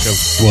 The backup,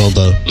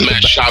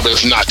 Matt Schaub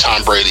is not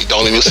Tom Brady.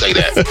 Don't even say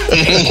that.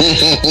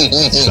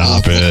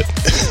 Stop it.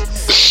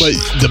 But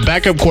the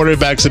backup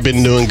quarterbacks have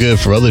been doing good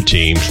for other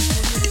teams.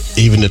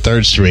 Even the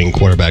third string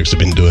quarterbacks have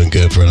been doing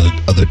good for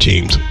other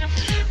teams.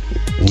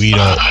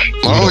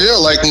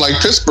 Like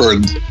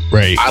Pittsburgh.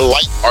 Right. I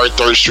like our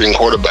third string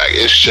quarterback.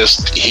 It's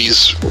just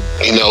he's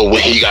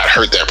when he got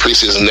hurt that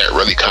preseason, that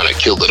really kind of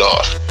killed it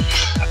off.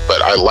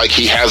 But I like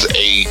he has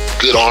a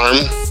good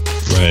arm.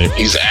 Right.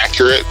 He's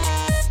accurate.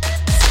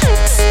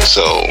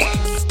 So.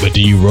 But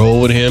do you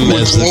roll with him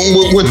as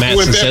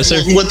Matt's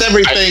successor? With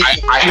everything,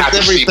 I have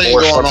to see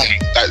more going on.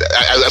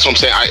 That's what I'm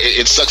saying.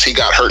 It sucks he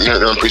got hurt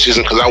during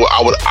preseason because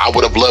I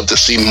would have loved to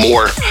see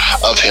more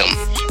of him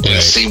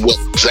and see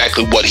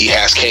exactly what he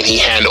has. Can he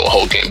handle a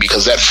whole game?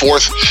 Because that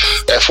fourth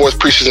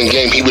preseason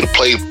game, he would have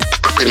played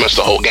pretty much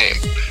the whole game.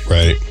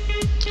 Right.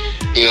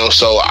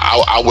 So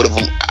I would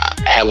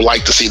have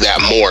liked to see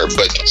that more,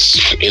 but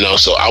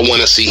so I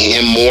want to see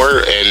him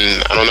more,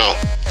 and I don't know.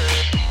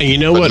 And you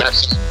know what?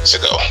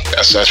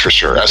 That's for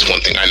sure. That's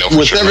one thing I know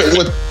for sure.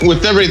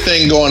 With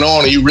everything going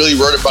on, are you really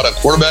worried about a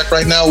quarterback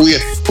right now? We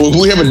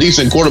have a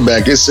decent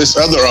quarterback. It's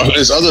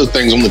other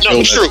things on the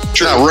field.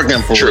 True. Not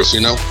working for us,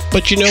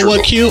 But you know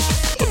what, Q?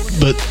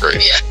 But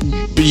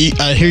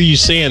I hear you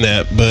saying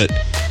that, but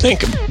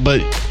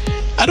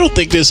I don't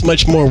think there's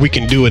much more we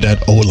can do with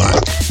that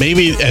O-line.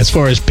 Maybe as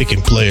far as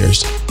picking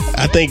players,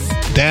 I think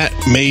that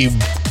may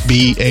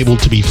be able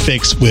to be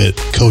fixed with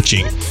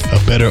coaching, a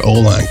better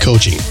O-line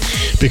coaching,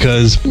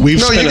 because you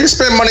can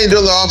spend money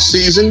during the off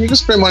season. You can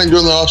spend money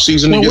during the off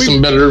season to get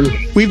some better.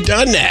 We've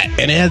done that,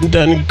 and it hasn't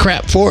done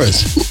crap for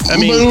us. I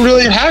mean, we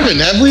really haven't,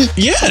 have we?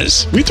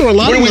 Yes, we threw a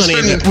lot of money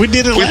in it. We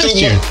did it last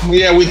year.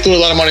 Yeah, we threw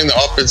a lot of money in the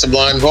offensive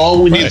line.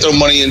 Well, we need to throw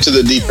money into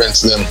the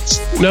defense then.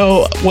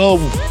 No,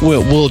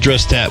 we'll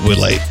address that with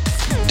like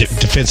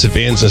defensive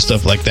ends and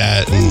stuff like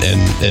that,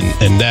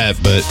 and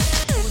that, but.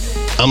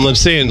 I'm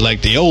saying,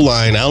 like, the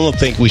O-line, I don't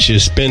think we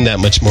should spend that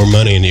much more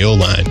money in the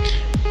O-line.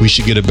 We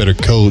should get a better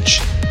coach.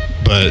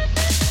 But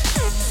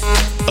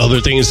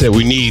other things that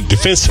we need,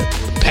 defensive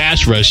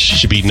pass rush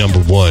should be number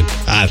one,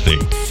 I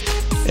think.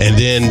 And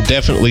then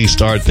definitely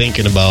start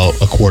thinking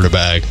about a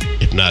quarterback,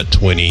 if not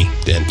 20,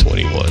 then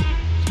 21.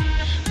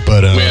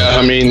 But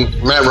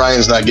Matt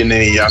Ryan's not getting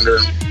any younger.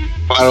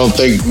 I don't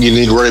think you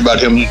need to worry about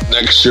him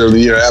next year or the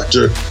year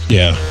after.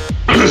 Yeah.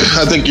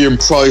 I think you're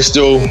probably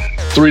still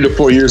 3 to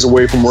 4 years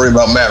away from worrying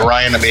about Matt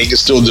Ryan. I mean, he can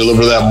still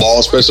deliver that ball,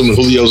 especially when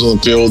Julio's on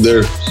the field.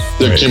 Their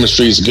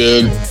chemistry is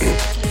good.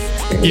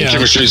 Yeah.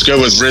 Chemistry is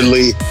good with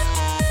Ridley.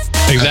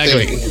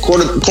 Exactly.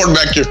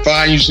 Quarterback, you're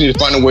fine. You just need to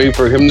find a way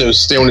for him to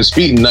stay on his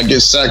feet and not get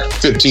sacked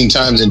 15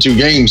 times in 2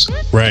 games.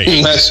 Right.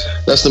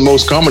 That's the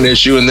most common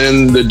issue. And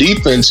then the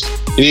defense,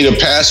 you need a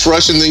pass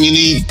rush, and then you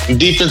need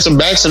defensive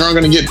backs that aren't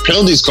going to get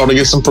penalties called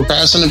against them for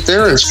pass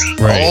interference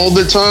all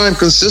the time,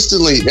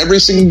 consistently. Every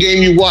single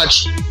game you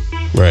watch.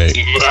 Right.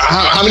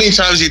 How many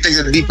times do you think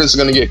that the defense is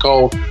going to get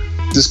called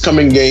this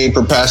coming game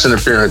for pass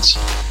interference?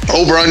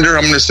 Over, under,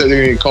 I'm going to say they're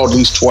going to get called at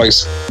least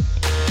twice.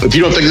 If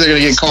you don't think they're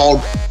going to get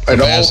called at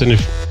all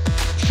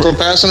for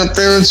pass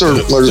interference or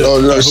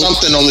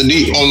something on the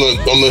defense.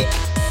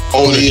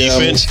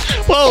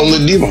 Well, on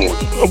the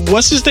defense.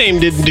 What's his name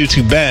didn't do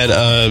too bad.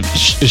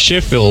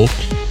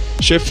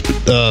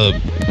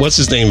 What's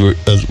his name?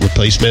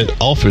 Replacement,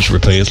 Alfred's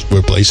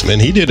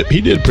replacement. He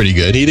did pretty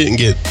good. He didn't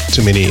get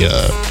too many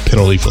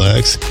penalty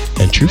flags,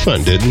 and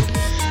Trufant didn't.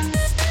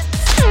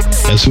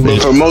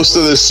 For most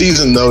of the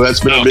season, though,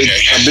 that's been a big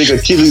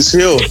Achilles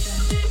heel.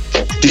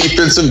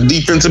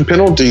 Defensive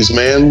penalties,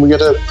 man. We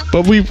gotta.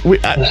 But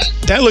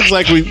that looks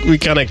like we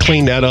kind of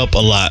cleaned that up a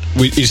lot.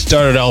 It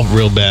started off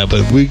real bad,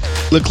 but we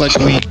look like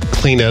we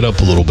cleaned that up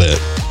a little bit.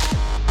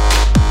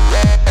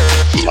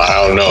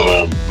 I don't know,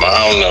 man.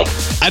 I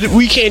don't know.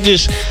 We can't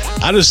just.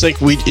 I just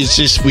think we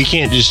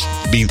can't just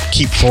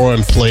keep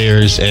throwing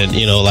players and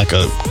like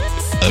a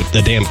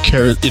damn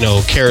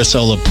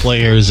carousel of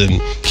players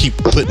and keep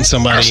putting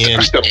somebody in.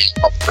 I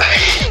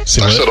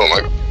still don't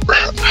like.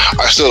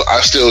 I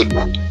still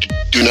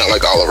do not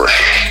like Oliver.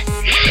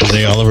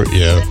 Jose Oliver,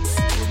 yeah.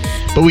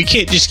 But we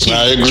can't just keep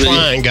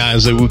trying,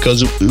 guys,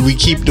 because we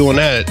keep doing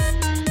that.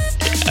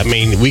 I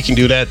mean, we can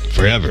do that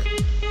forever.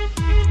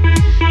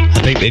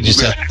 I think they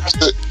just have.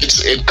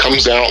 It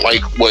comes down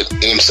like what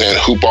I'm saying.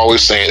 Hoop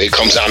always saying it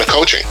comes down to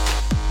coaching.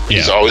 Yeah.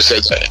 He's always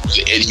said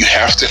that you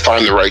have to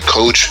find the right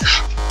coach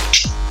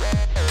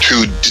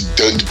to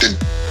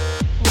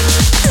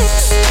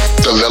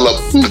develop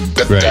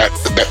that.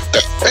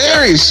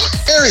 Aries,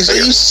 are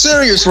you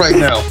serious right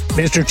now?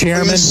 Mr.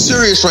 Chairman? Are you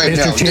serious right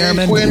now? Mr.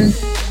 Chairman? Dan Quinn?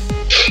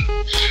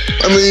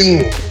 I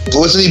mean,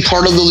 wasn't he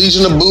part of the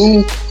Legion of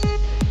Boom?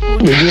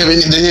 Did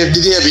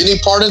he have any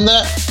part in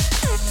that?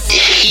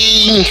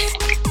 He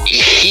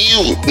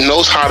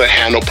knows how to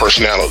handle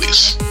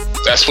personalities.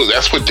 That's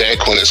what Dan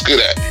Quinn is good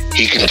at.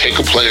 He can take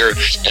a player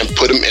and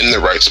put him in the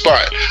right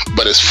spot.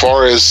 But as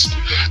far as,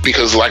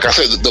 because like I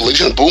said, the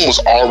Legion of Boom was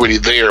already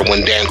there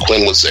when Dan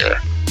Quinn was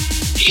there.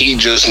 He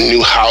just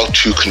knew how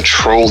to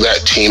control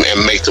that team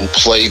and make them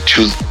play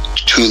to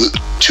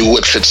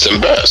what fits them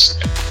best.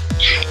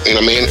 You know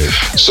what I mean?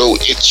 So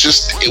it's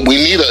just, we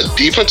need a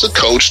defensive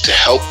coach to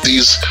help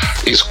these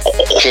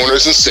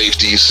corners and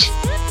safeties.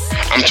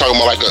 I'm talking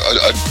about like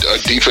a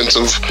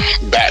defensive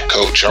back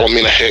coach. I don't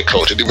mean a head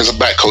coach. A defensive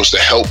back coach to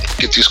help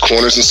get these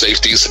corners and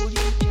safeties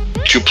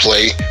to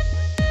play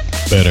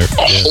better.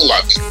 A whole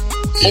lot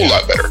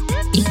better.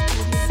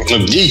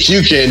 If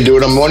DQ can't do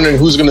it, I'm wondering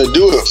who's going to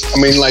do it. I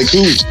mean, like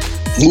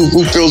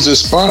who fills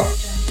this spot?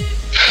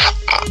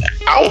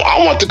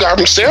 I want the guy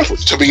from Stanford,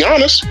 to be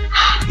honest.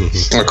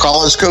 A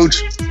college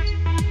coach?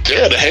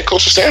 Yeah, the head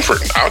coach of Stanford.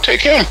 I'll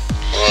take him.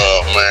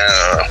 Oh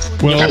man.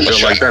 Well, I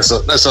feel like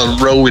that's a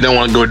road we don't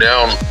want to go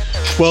down.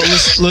 Well,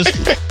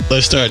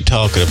 let's start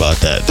talking about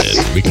that. Then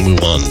we can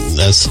move on.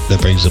 That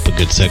brings up a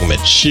good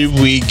segment. Should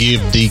we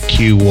give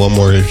DQ one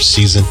more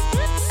season,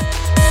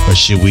 or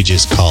should we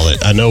just call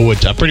it? I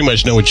pretty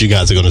much know what you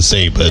guys are going to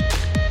say, but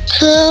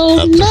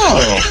hell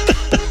no.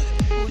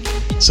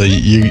 So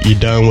you're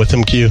done with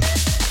him, Q?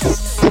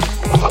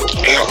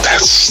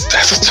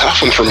 That's a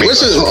tough one for me.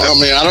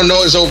 I don't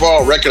know his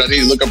overall record. I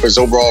need to look up his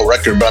overall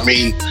record, but I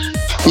mean,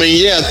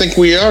 yeah, I think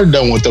we are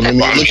done with him. I mean,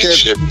 look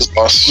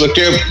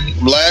at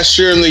last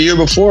year and the year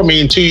before. I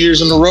mean, 2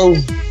 years in a row.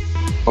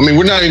 I mean,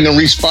 we're not even going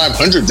to reach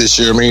 500 this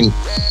year. I mean,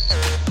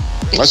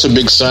 that's a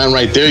big sign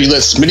right there. You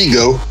let Smitty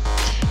go.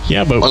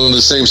 Yeah, but under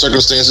the same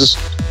circumstances.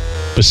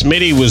 But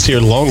Smitty was here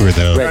longer,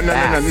 though.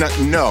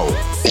 No.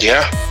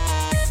 Yeah.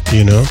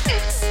 You know,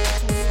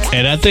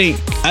 and I think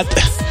I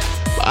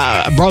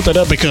brought that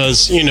up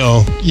because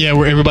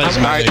where everybody's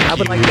I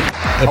would like to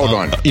hold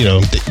on.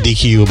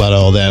 DQ about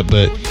all that,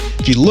 but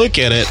if you look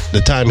at it,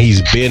 the time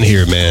he's been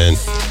here, man,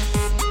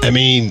 I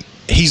mean,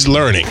 he's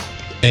learning,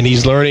 and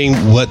he's learning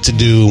what to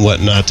do and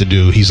what not to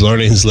do. He's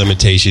learning his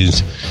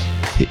limitations,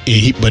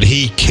 but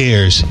he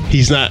cares.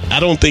 He's not. I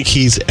don't think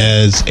he's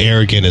as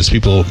arrogant as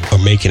people are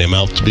making him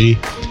out to be.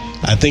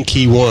 I think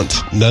he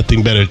wants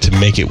nothing better to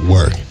make it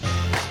work.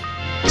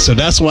 So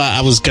that's why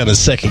I was kind of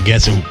second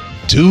guessing.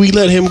 Do we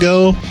let him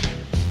go,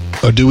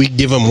 or do we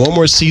give him one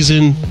more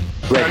season?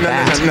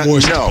 More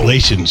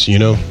stipulations,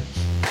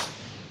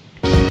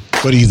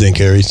 What do you think,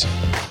 Aries?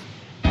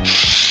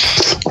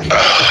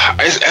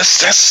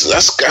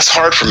 That's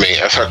hard for me.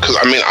 Because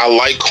I mean, I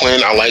like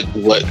Quinn. I like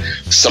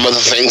some of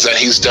the things that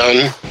he's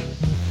done,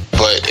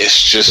 but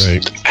it's just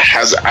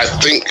I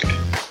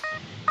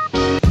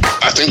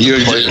think you're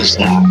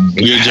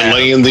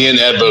delaying the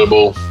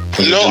inevitable. I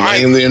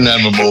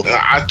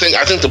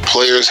think the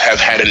players have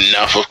had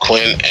enough of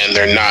Quinn, and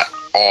they're not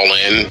all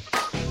in.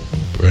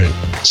 Right.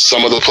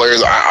 Some of the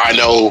players I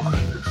know,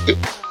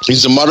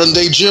 he's a modern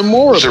day Jim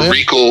Morris.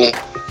 Rico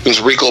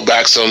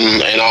backs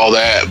him and all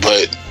that,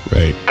 but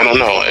I don't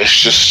know.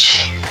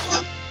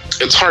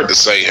 It's hard to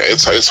say.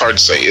 It's hard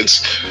to say.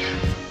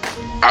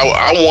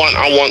 I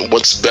want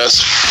what's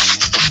best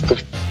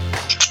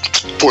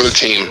for the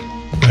team,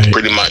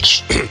 pretty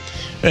much.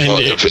 And so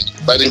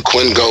if letting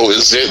Quinn go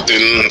is it,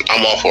 then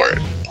I'm all for it.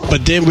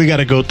 But then we got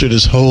to go through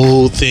this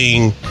whole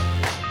thing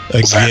again.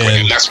 Exactly.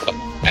 And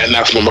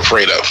that's what I'm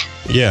afraid of.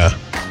 Yeah.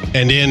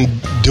 And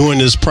then during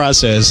this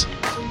process,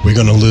 we're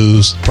going to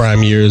lose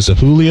prime years of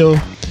Julio,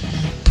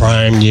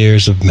 prime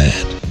years of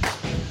Matt.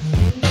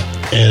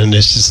 And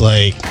it's just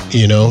like,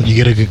 you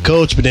get a good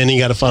coach, but then you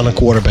got to find a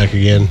quarterback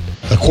again.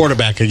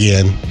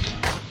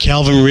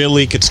 Calvin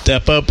Ridley could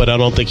step up, but I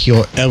don't think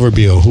he'll ever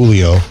be a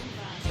Julio.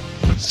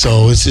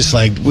 So it's just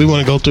like, we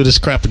want to go through this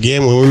crap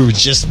again when we were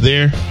just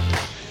there.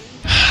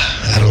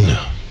 I don't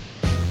know.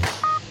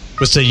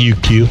 What say you,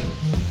 Q?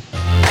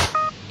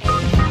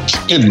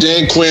 If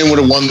Dan Quinn would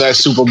have won that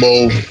Super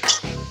Bowl,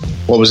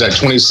 what was that,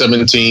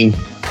 2017?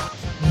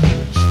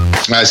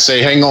 I'd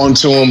say hang on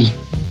to him.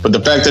 But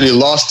the fact that he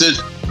lost it,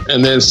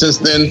 and then since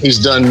then he's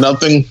done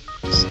nothing,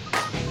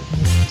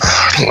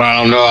 I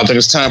don't know. I think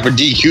it's time for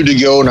DQ to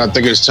go, and I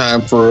think it's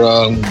time for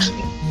a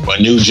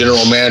new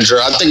general manager.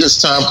 I think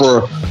it's time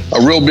for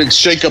a real big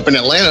shakeup in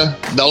Atlanta.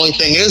 The only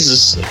thing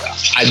is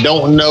I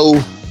don't know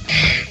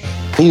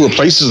who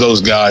replaces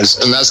those guys,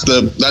 and that's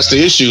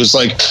the issue. It's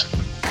like,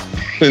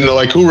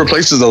 who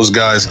replaces those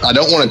guys? I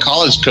don't want a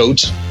college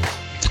coach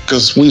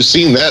because we've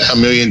seen that a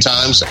million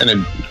times, and it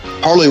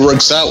hardly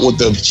works out with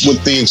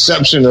the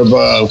exception of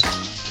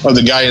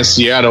the guy in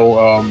Seattle,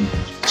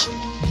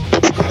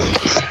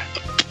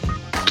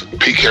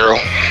 Pete Carroll.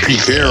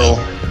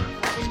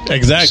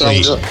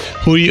 Exactly.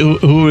 Who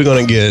are we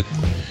going to get?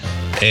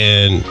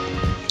 And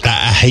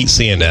I hate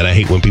saying that. I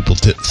hate when people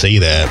say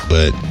that,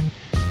 but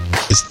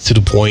it's to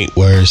the point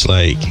where it's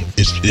like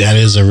that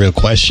is a real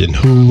question.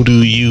 Who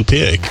do you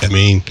pick? I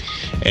mean,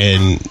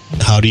 and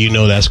how do you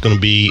know that's going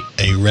to be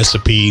a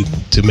recipe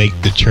to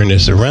turn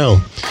this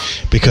around?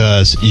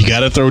 Because you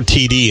got to throw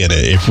TD in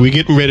it. If we're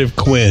getting rid of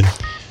Quinn,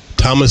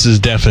 Thomas is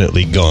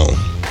definitely gone.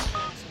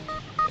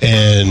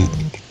 And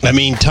I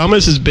mean,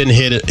 Thomas has been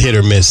hit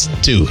or miss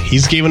too.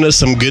 He's given us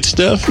some good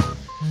stuff.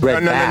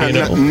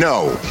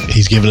 No.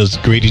 He's given us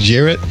Grady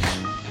Jarrett.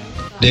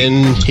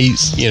 Then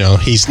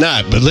he's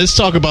not. But let's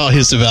talk about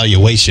his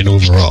evaluation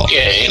overall.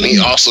 Yeah, and he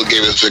also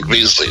gave us Vic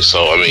Beasley.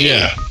 So I mean,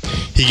 yeah,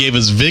 he gave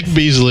us Vic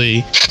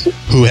Beasley,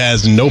 who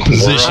has no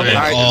position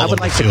at all on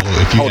the field.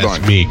 If you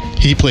ask me,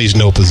 he plays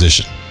no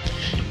position.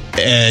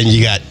 And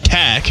you got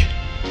Tack.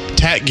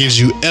 Tack gives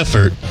you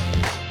effort,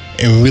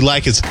 and we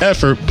like his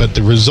effort, but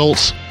the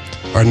results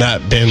are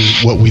not been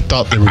what we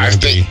thought they were going to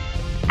be.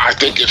 I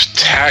think if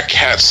Tack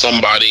had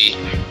somebody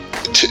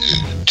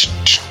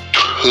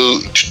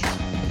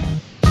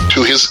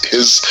to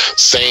his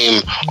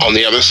same on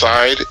the other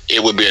side,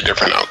 it would be a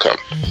different outcome.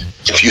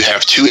 If you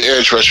have two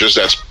edge rushers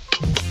that's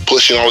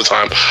pushing all the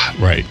time,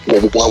 right?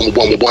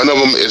 One of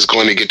them is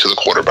going to get to the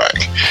quarterback,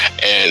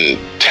 and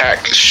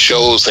Tack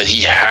shows that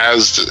he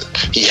has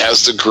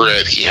the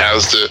grit, he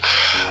has the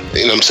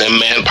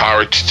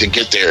manpower to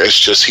get there. It's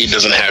just he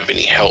doesn't have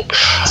any help.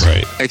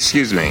 Right.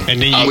 Excuse me.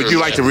 And then would you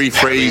like to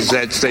rephrase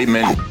that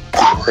statement?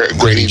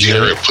 Grady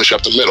Jarrett push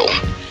up the middle.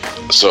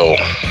 So,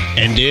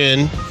 and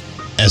then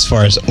as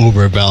far as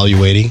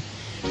over-evaluating,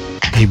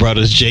 he brought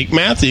us Jake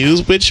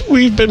Matthews, which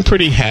we've been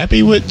pretty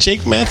happy with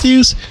Jake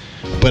Matthews,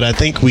 but I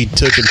think we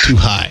took him too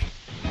high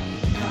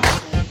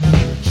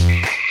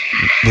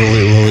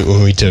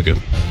when we took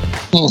him.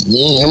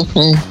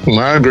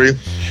 I agree.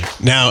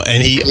 Now,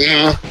 and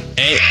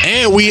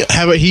we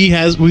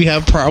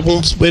have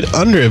problems with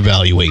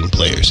under-evaluating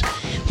players.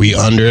 We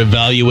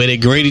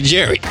under-evaluated Grady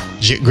Jarrett.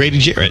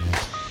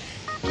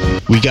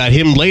 We got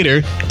him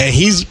later, and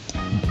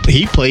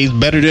he plays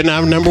better than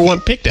our number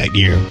one pick that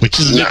year, which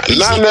is not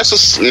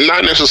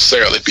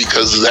necessarily,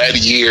 because that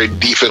year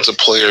defensive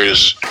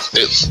players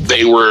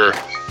they were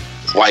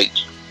like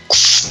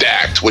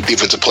stacked with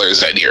defensive players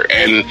that year,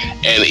 and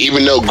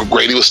even though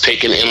Grady was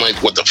taken in like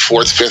the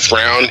 4th, 5th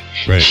round,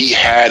 right, he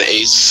had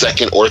a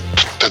 2nd or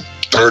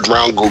 3rd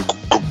round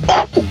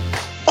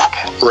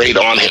grade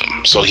on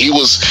him, so he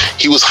was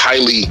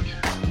highly,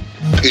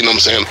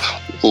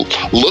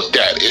 looked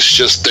at. It's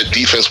just the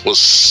defense was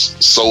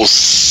so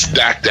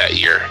stacked that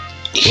year.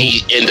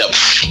 He ended up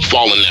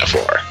falling that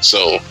far.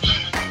 So,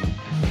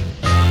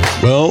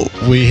 well,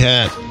 we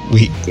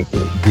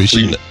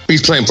should.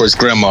 He's playing for his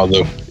grandma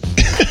though.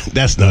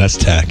 that's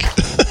Tack.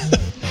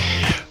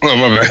 Oh,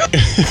 my bad.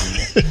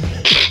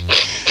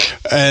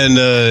 And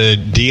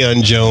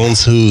Deion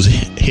Jones, who's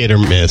hit or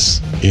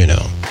miss, and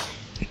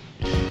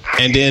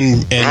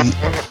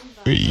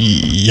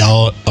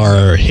y'all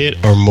are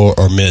hit or more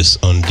or miss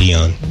on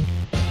Deion.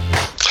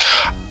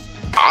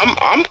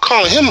 I'm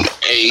calling him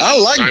I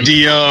like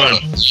Deion.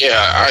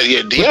 Yeah,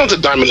 Deion's a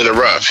diamond in the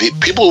rough.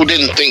 People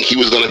didn't think he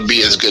was going to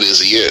be as good as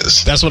he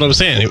is. That's what I'm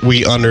saying.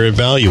 We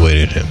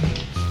under-evaluated him.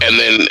 And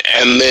then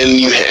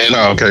you had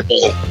okay.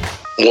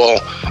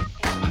 Well,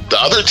 the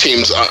other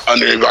teams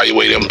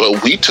under-evaluated him,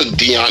 but we took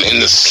Deion in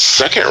the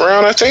 2nd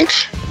round, I think.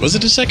 Was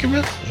it the 2nd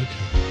round? Okay.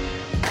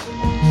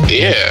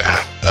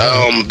 Yeah,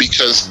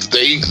 because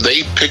they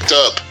picked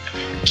up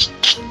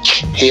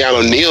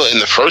Keanu Neal in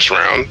the 1st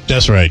round.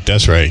 That's right.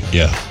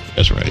 Yeah,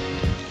 that's right.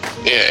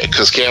 Yeah,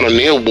 because Keanu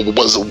Neal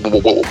was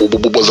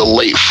a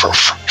late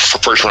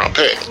first round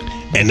pick.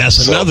 And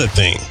that's another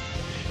thing.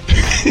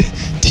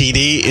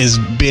 TD has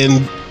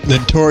been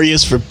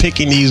notorious for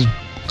picking these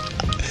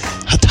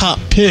top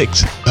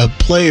picks of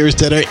players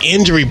that are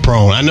injury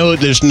prone. I know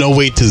there's no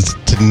way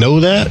to know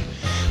that,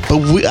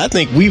 but I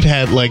think we've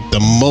had like the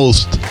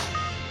most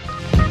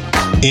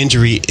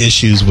injury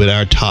issues with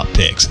our top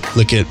picks.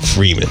 Look at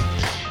Freeman.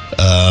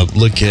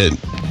 Look at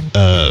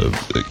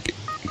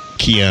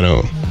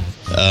Keanu.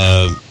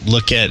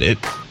 Look at it.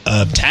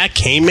 Tack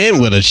came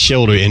in with a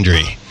shoulder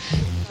injury.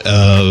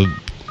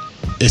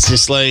 It's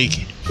just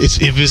like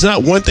if it's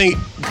not one thing.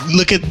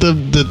 Look at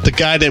the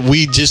guy that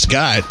we just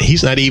got.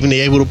 He's not even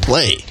able to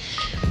play.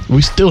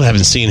 We still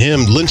haven't seen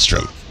him.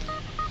 Lindstrom.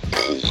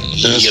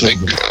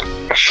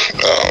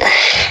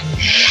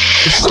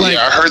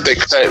 I heard they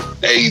cut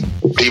a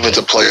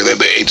defensive player that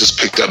they just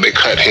picked up. They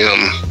cut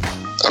him.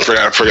 I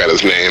forgot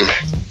his name.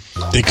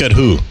 They cut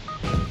who?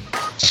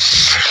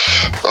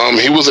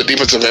 He was a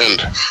defensive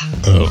end.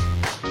 Oh.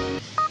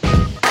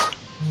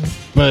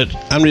 But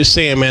I'm just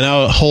saying, man,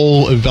 our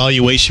whole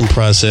evaluation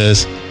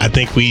process, I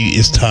think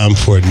it's time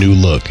for a new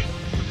look.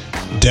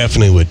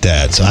 Definitely with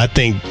that. So I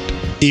think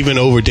even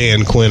over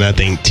Dan Quinn, I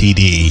think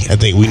TD, I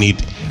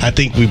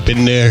think we've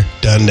been there,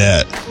 done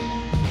that.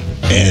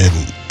 And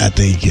I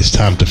think it's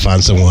time to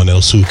find someone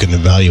else who can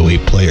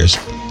evaluate players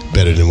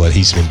better than what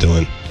he's been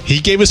doing.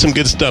 He gave us some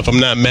good stuff. I'm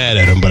not mad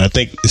at him, but I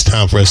think it's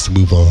time for us to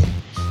move on.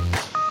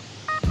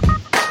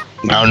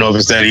 I don't know if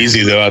it's that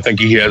easy, though. I think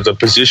he has a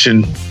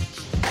position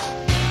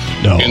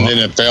in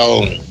the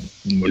NFL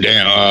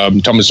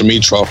Thomas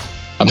Dimitrov.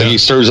 I think he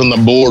serves on the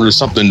board or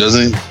something,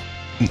 doesn't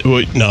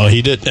he? No,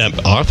 he did.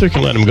 Arthur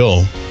can let him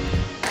go.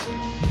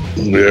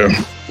 Yeah.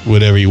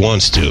 Whatever he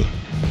wants to.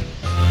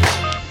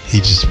 He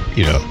just,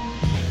 yeah.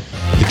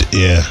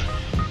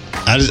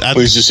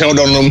 He's just held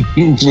on them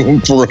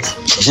for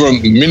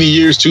many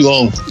years too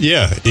long.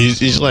 Yeah,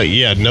 he's like,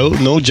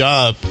 no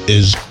job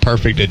is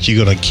perfect that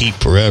you're gonna keep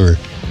forever.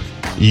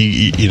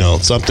 You know,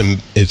 something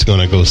is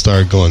gonna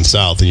start going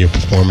south in your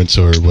performance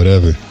or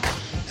whatever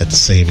at the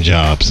same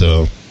job.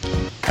 So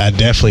I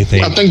definitely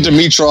think. I think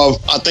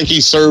Dimitrov. I think he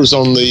serves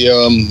on the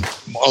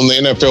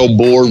NFL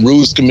board,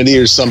 rules committee,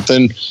 or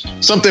something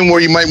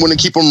where you might want to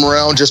keep him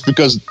around just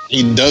because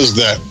he does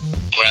that.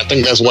 I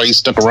think that's why he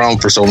stuck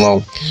around for so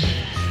long.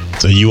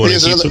 So you want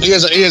he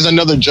has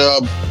another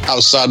job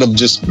outside of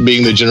just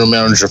being the general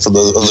manager for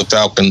the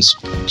Falcons.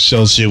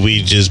 So should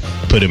we just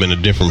put him in a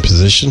different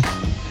position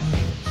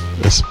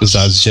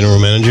besides general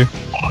manager?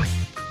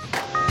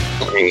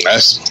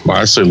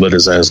 I should let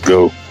his ass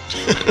go.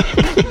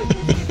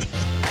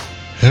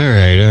 All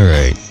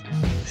right.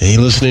 And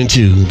you're listening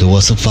to the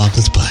What's Up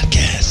Falcons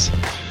podcast.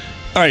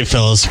 All right,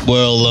 fellas.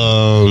 Well,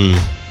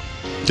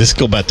 let's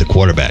go back to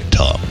quarterback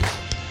talk.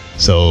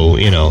 So,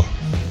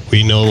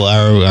 we know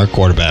our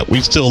quarterback.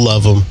 We still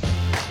love him.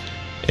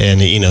 And,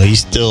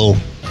 he's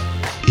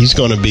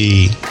going to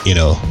be,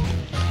 a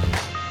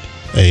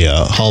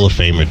Hall of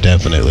Famer,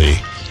 definitely.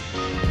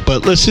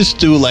 But let's just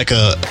do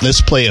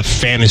let's play a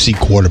fantasy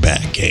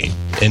quarterback game.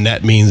 And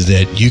that means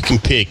that you can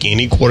pick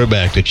any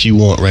quarterback that you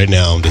want right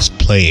now that's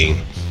playing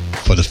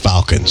for the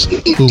Falcons.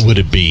 Who would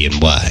it be and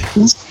why?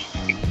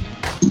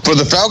 For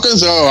the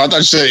Falcons? Oh, I thought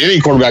you said any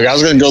quarterback. I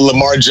was going to go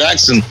Lamar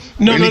Jackson.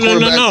 No.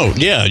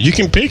 Yeah, you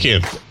can pick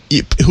him.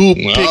 Pick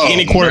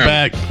any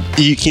quarterback. Man.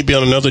 You can be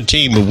on another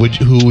team, but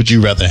who would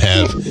you rather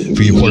have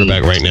for your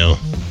quarterback right now?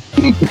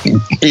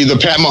 Either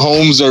Pat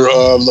Mahomes or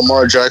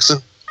Lamar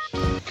Jackson.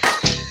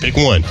 Pick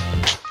one.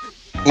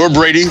 Or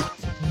Brady.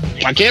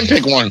 I can't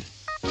pick one.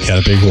 You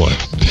gotta pick one.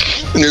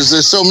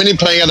 There's so many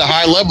playing at a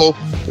high level.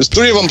 There's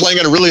three of them playing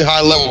at a really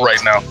high level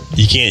right now.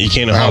 You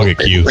can't hog it,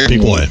 Q.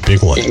 Pick one.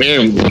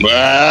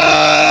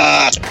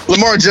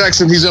 Lamar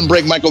Jackson, he's gonna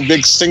break Michael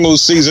Vick's single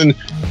season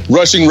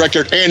rushing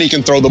record, and he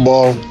can throw the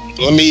ball.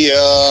 Let me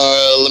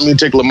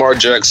take Lamar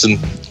Jackson.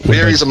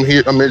 Aries, I'm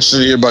interested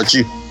to hear about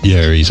you. Yeah,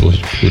 Aries, who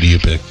do you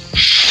pick?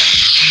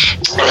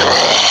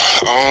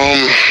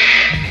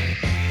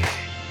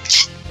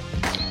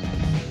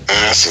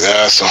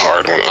 That's a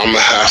hard one. I'm gonna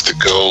have to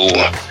go.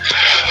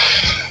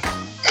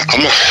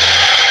 I'm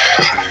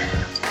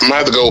gonna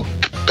have to go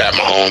Pat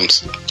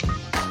Mahomes.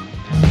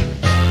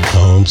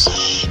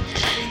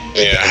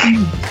 Yeah.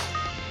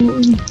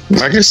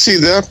 I can see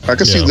that.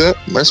 See that.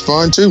 That's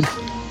fine too.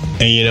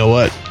 And you know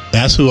what?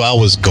 That's who I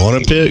was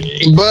gonna pick.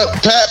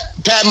 But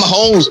Pat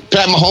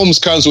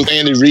Mahomes comes with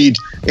Andy Reid.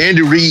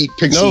 Andy Reid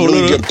picks some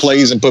really good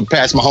plays and put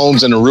Pat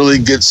Mahomes in a really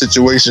good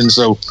situation.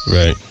 So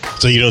right.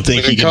 So you don't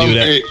think he can do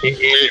that?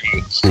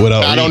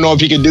 I don't know if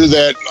he can do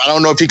that. I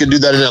don't know if he can do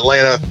that in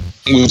Atlanta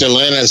with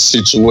Atlanta's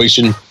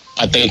situation.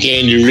 I think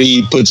Andy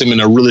Reid puts him in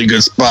a really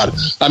good spot.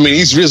 I mean,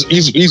 he's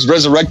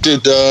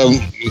resurrected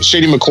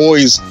Shady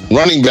McCoy's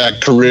running back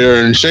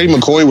career, and Shady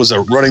McCoy was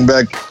a running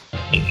back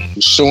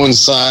showing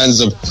signs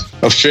of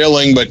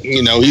failing, but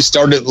he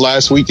started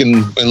last week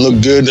and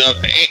looked good.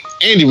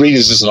 Andy Reid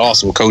is just an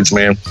awesome coach,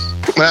 man.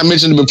 I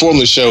mentioned it before on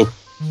the show.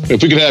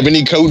 If we could have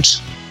any coach,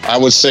 I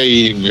would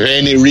say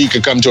Andy Reid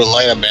could come to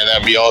Atlanta, man.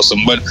 That'd be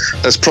awesome. But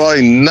that's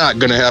probably not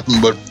going to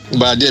happen. But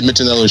I did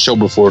mention that on the show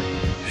before.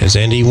 Has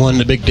Andy won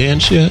the big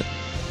dance yet?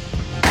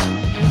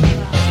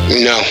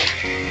 No.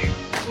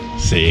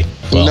 See?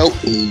 Well, nope.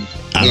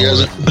 I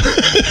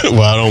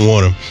don't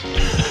want him.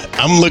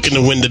 I'm looking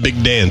to win the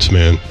big dance,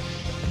 man.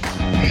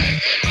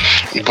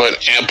 But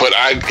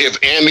if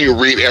Andy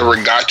Reid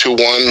ever got to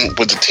one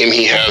with the team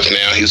he has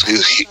now,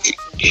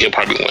 he'll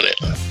probably win it.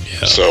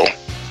 Yeah. So.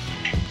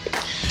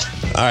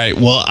 All right.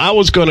 Well, I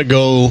was gonna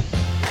go.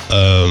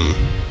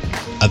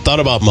 I thought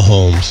about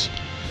Mahomes,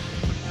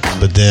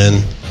 but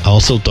then I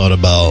also thought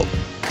about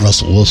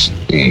Russell Wilson.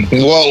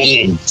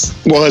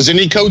 Well, has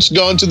any coach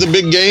gone to the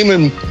big game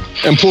and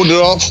pulled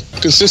it off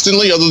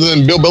consistently, other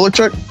than Bill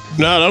Belichick?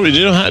 No, they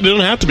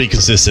don't have to be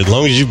consistent as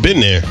long as you've been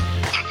there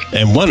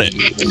and won it.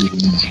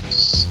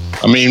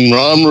 I mean,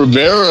 Ron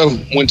Rivera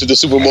went to the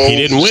Super Bowl. He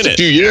didn't win it a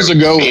few years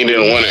ago. He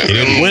didn't win it.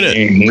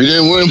 We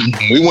didn't win.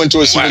 We went to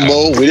a Super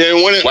Bowl. We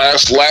didn't win it.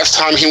 Last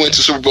time he went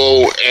to Super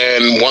Bowl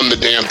and won the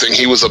damn thing,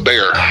 he was a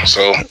Bear.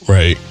 So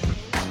right.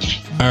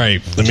 All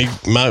right. Let me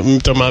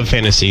throw my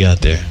fantasy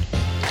out there.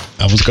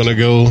 I was gonna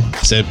go.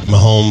 I said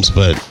Mahomes,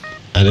 but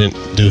I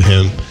didn't do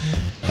him.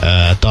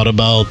 I thought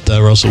about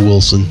Russell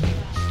Wilson,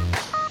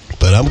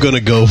 but I'm gonna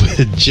go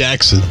with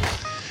Jackson.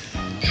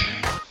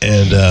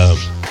 And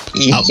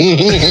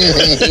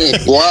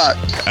why?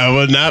 I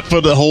was not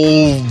for the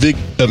whole Vic.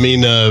 I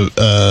mean,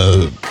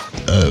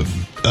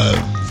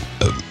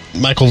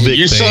 Michael Vick.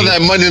 You saw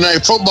that Monday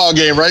Night Football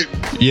game, right?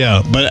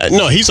 Yeah, but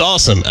no, he's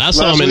awesome. I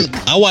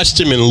watched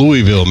him in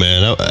Louisville,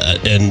 man,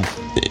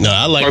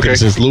 I liked him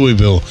since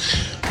Louisville.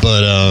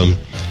 But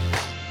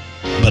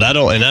I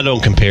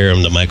don't compare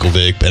him to Michael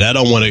Vick. But I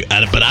don't want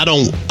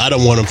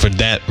him for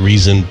that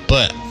reason.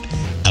 But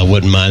I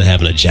wouldn't mind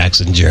having a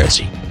Jackson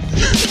jersey.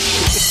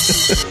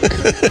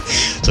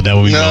 So that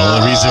would be the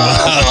only reason why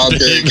I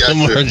pick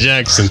Lamar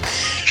Jackson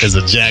is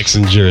a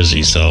Jackson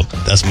jersey. So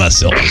that's my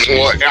selfish.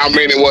 Well, I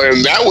mean, if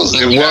that was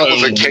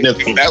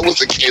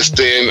the case,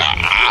 then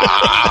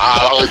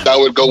I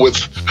would go with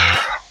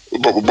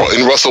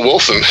Russell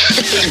Wilson.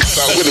 Because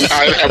I wouldn't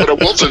mind having a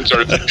Wilson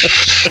jersey.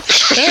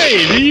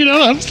 Hey,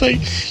 I'm like,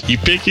 you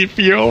pick it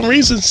for your own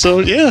reasons. So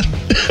yeah.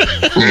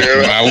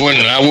 I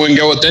wouldn't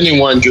go with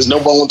anyone because no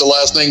one with the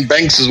last name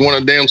Banks has won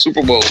a damn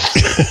Super Bowl.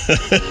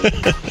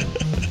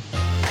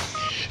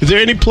 Is there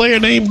any player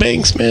named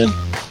Banks, man,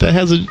 that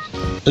has a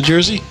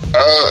jersey?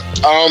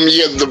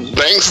 Yeah, the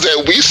Banks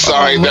that we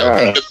signed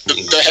that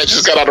had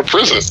just got out of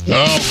prison.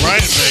 Oh,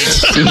 Brian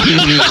Banks.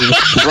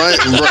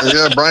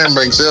 Brian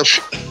Banks. Yeah.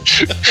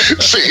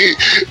 See,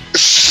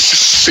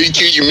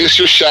 CQ, you missed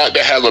your shot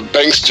to have a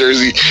Banks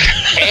jersey,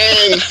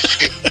 and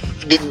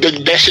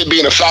that should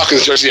be in a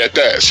Falcons jersey at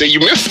that. So you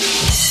missed it.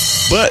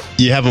 But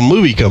you have a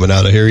movie coming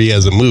out of here. He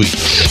has a movie.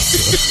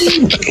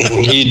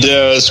 He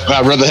does.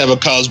 I'd rather have a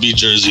Cosby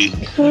jersey.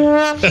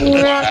 All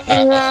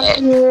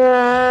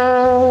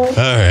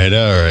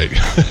right.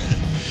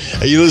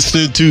 Are you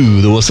listening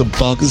to the What's Up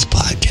Falcons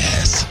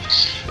podcast?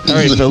 All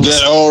right,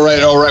 fellas. All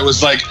right.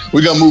 Was like,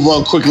 we got to move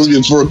on quickly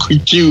before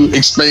Q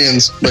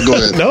expands. But go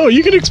ahead. No,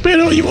 you can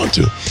expand all you want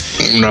to.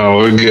 No,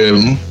 we're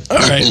good. All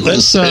right,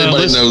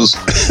 everybody knows.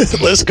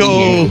 Let's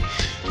go.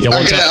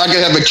 I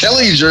can have a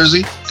Kelly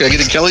jersey. Can I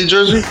get a Kelly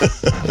jersey?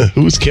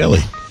 Who's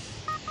Kelly?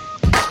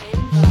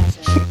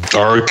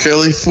 R.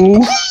 Kelly,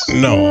 fool?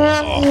 No.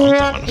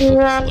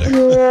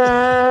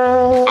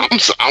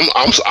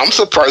 I'm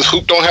surprised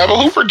Hoop don't have a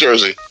Hooper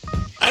jersey.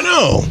 I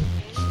know.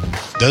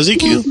 Does he,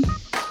 Q?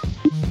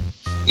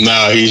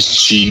 Nah, he's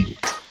cheap.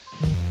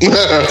 All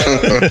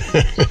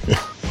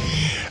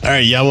right,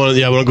 y'all want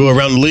to go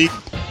around the league?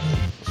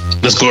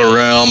 Let's go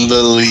around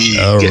the league.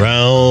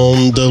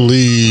 Around the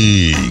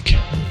league.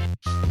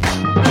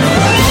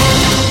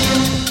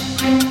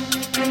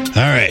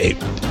 All right.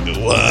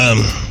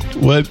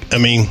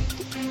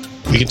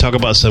 We can talk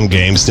about some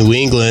games. New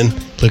England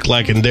look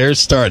like, and they're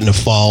starting to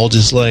fall,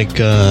 just like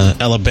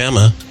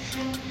Alabama.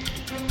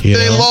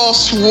 They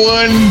lost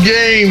one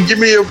game. Give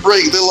me a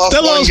break. They lost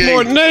one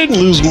game. They didn't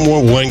lose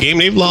one game.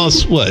 They've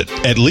lost,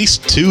 at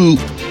least two.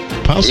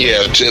 Possibly.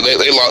 Yeah,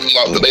 they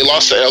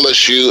lost to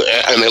LSU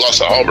and they lost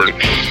to Auburn.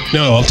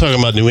 No, I'm talking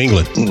about New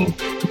England.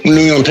 New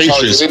England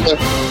Patriots.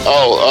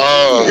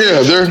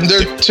 Yeah, they're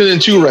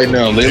 10-2 right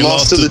now. They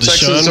lost to the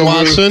Texans.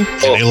 Watson,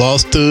 and they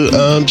lost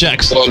to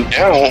Jackson.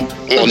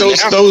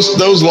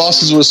 Those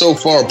losses were so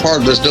far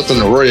apart. There's nothing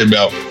to worry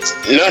about.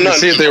 No.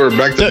 See if they were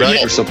back to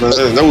back or something.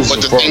 Those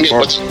were far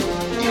apart.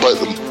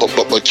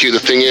 But Q, the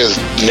thing is,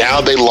 now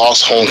they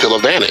lost home field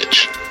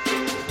advantage.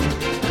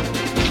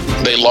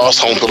 They lost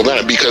home field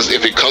advantage because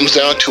if it comes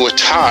down to a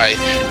tie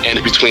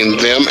and between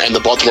them and the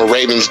Baltimore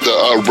Ravens,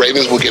 the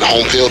Ravens will get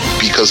home field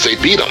because they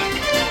beat them.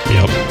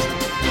 Yep.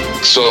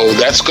 So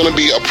that's going to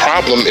be a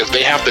problem if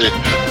they have to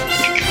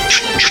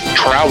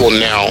travel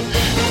now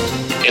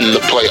in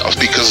the playoffs,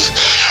 because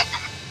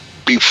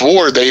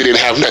before they didn't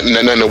have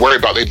nothing to worry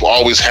about. They've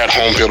always had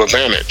home field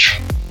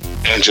advantage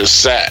and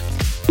just sat.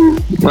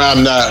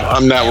 I'm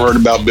not worried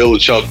about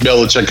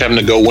Belichick having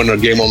to go win a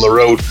game on the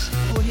road.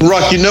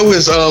 Rock, his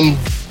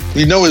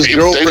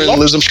girlfriend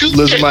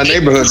lives in my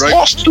neighborhood,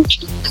 right?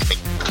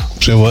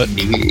 Say what?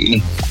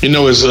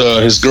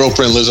 His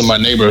girlfriend lives in my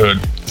neighborhood.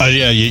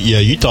 Yeah.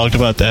 You talked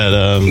about that.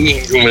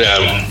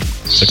 Yeah.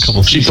 A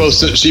couple. She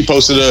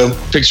posted a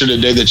picture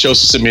today that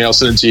Chelsea sent me. I'll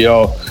send it to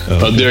y'all.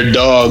 Of their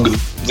dog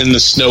in the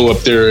snow up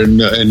there in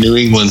New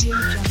England.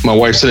 My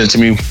wife sent it to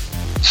me.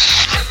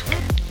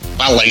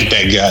 I like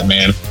that guy,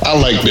 man. I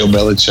like Bill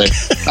Belichick.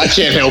 I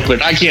can't help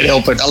it.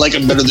 I like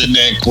him better than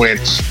Dan Quinn.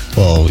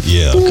 Well,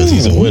 yeah, because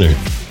he's a winner.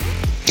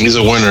 He's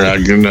a winner.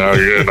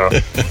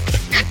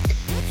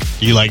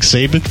 You like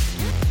Saban?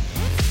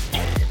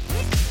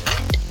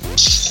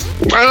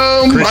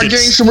 I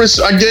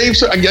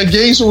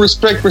gave some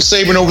respect for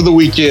Saban over the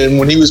weekend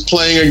when he was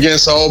playing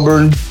against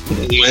Auburn,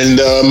 and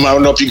I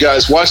don't know if you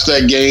guys watched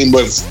that game,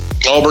 but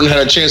Auburn had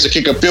a chance to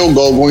kick a field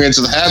goal going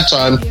into the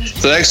halftime.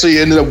 They actually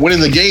ended up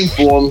winning the game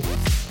for them,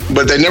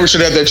 but they never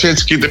should have that chance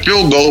to kick the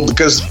field goal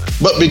because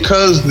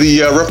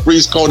the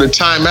referees called a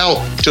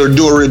timeout to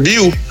do a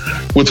review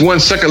with 1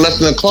 second left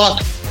in the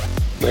clock.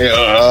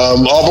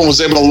 Auburn was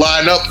able to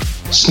line up,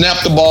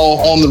 snap the ball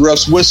on the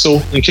ref's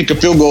whistle, and kick a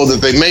field goal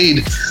that they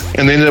made,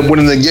 and they ended up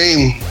winning the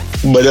game.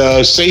 But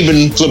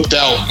Saban flipped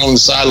out on the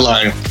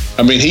sideline.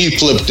 I mean, he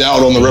flipped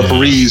out on the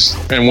referees,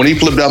 and when he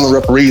flipped out on the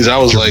referees, I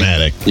was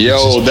dramatic. Like,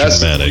 "Yo, that's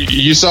dramatic."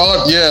 You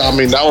saw it, yeah." I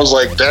mean, I was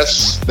like,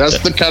 "That's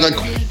the kind of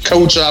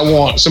coach I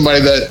want. Somebody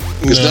that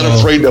is not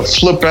afraid to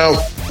flip out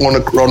on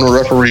the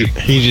referee."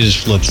 He just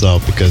flips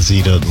out because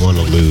he doesn't want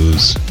to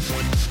lose.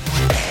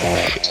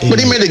 But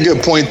he made a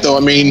good point, though.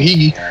 I mean,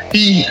 he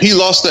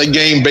lost that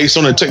game based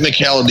on a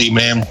technicality,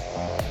 man.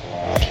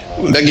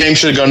 That game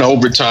should have gone to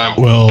overtime.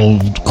 Well,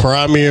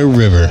 cry me a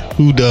river.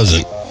 Who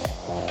doesn't?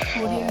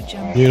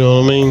 You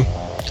know what I mean?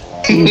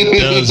 Who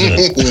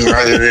doesn't?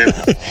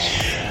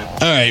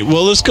 All right,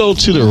 well, let's go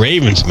to the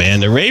Ravens, man.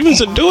 The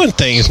Ravens are doing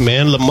things,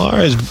 man. Lamar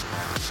has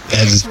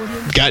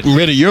gotten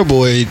rid of your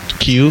boy,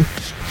 Q,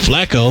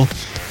 Flacco.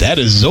 That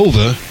is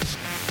over.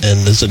 And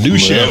there's a new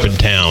sheriff in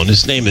town.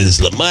 His name is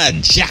Lamar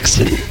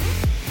Jackson.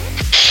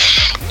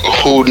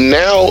 Who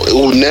now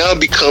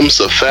becomes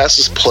the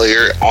fastest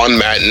player on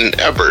Madden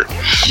ever.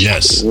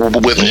 Yes.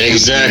 With a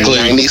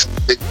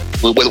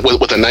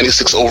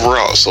 96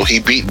 overall. So he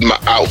beat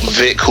out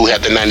Vic, who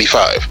had the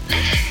 95.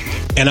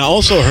 And I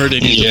also heard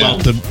that he's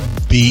about to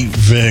beat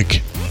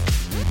Vic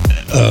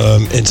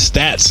in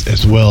stats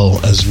as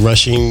well as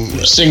rushing.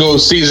 Single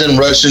season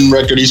rushing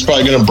record. He's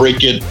probably going to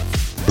break it.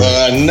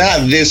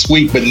 Not this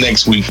week, but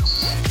next week.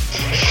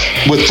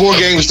 With 4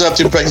 games left,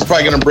 he's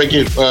probably going to break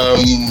it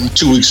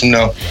 2 weeks from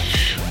now.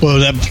 Well,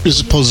 that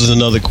poses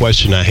another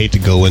question. I hate to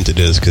go into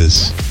this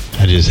because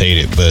I just hate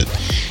it. But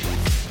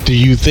do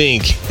you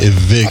think if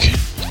Vic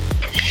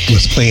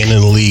was playing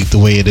in the league the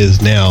way it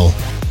is now,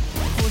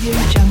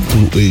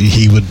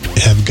 he would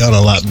have gone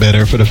a lot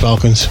better for the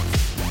Falcons?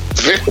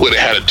 Vic would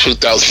have had a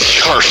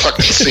 2,000-yard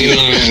fucking season.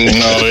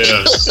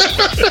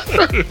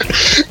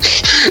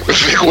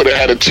 Vic would have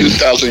had a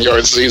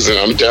 2,000-yard season,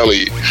 I'm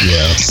telling you.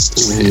 Yeah.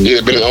 He'd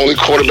have been the only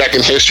quarterback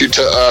in history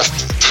to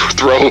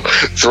throw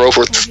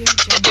for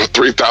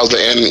 3,000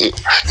 and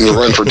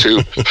run for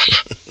 2.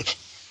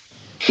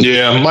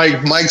 Yeah,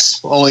 Mike's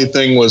only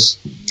thing was,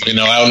 I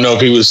don't know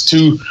if he was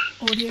too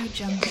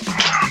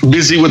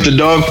busy with the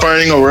dog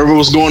fighting or whatever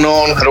was going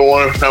on. I don't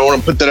want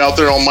to put that out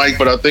there on Mike,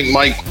 but I think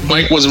Mike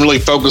wasn't really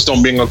focused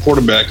on being a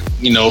quarterback.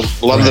 A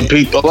lot of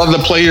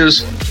the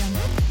players,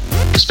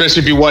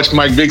 especially if you watch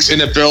Mike Vick's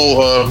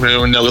NFL,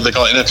 what they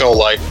call it NFL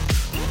life.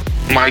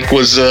 Mike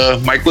was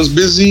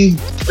busy.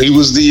 He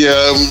was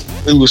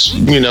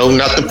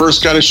not the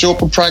first guy to show up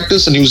for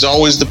practice, and he was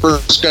always the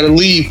first guy to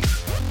leave.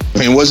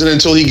 It wasn't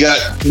until he got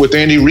with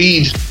Andy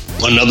Reid,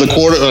 another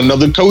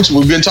coach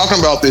we've been talking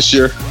about this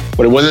year,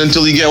 but it wasn't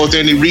until he got with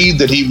Andy Reid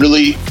that he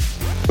really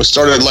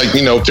started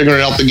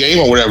figuring out the game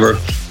or whatever.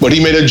 But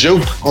he made a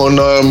joke on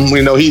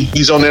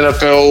he's on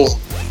NFL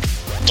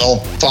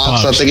on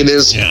Fox, I think it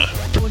is. Yeah,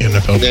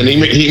 NFL. And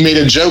he made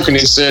a joke and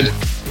he said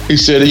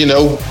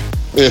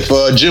if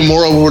Jim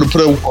Morrow were to put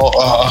a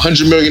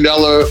 $100 million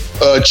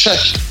check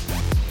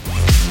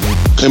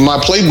in my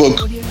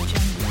playbook,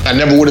 I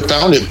never would have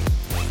found it.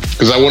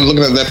 Because I wasn't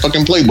looking at that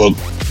fucking playbook.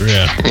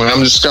 Yeah. And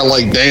I'm just kind of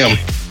like, damn,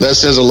 that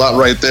says a lot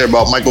right there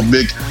about Michael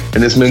Vick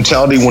and his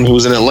mentality when he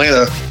was in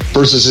Atlanta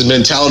versus his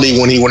mentality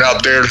when he went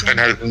out there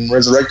and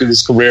resurrected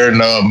his career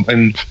in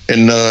Philly.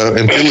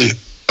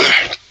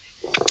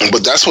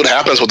 But that's what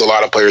happens with a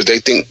lot of players. They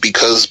think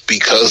because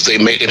they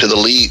make it to the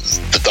league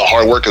that the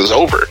hard work is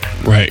over.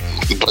 Right.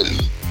 But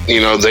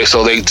they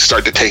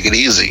start to take it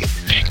easy.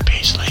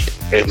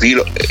 If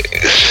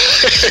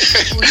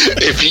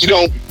you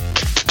don't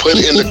put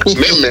in the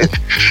commitment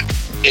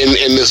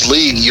in this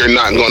league, you're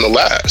not going to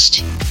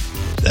last.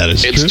 That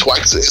is true. It's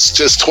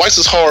just twice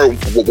as hard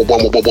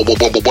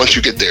once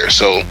you get there.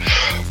 So,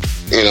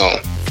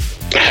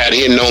 had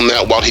he known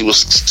that while he was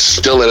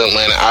still in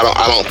Atlanta,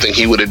 I don't think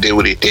he would have did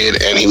what he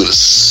did, and he would have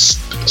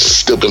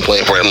still been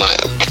playing for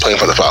Atlanta, playing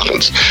for the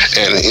Falcons,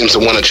 and he must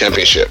have won a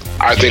championship.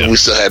 I think we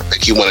still had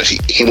he won a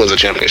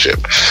championship,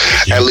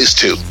 at least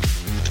 2.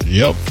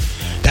 Yep.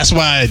 That's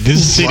why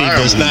this city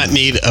does not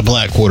need a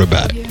black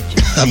quarterback.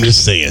 I'm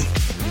just saying.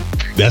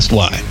 That's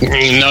why.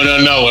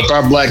 No. If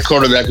our black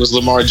quarterback was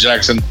Lamar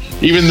Jackson,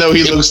 even though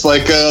he looks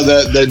like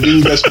that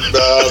dude that's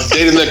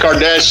dating the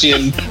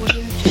Kardashian,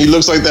 he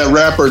looks like that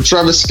rapper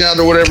Travis Scott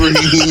or whatever. He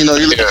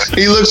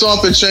looks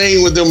off the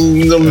chain with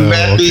them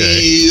nappy.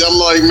 Okay. I'm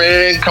like,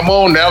 man, come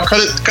on now, cut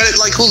it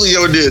like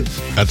Julio did.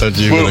 I thought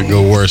you were gonna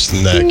go worse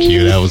than that,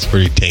 Q. That was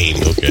pretty tame.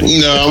 Okay.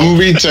 No, I'm gonna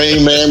be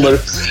tame, man.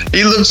 But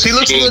he looks a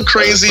little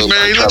crazy,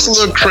 man. He looks a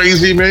little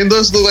crazy, man. He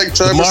does look like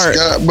Travis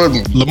Scott. But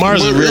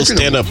Lamar's a real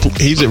stand-up.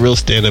 He's a real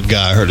stand-up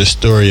guy. I heard a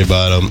story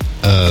about him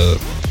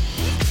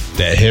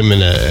that him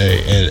and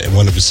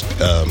one of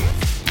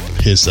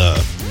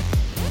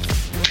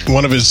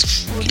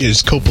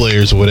his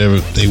co-players or whatever,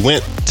 they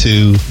went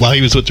to, while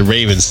he was with the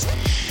Ravens,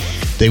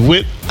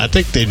 I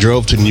think they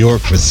drove to New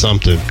York for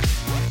something,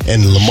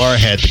 and Lamar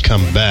had to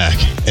come back,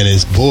 and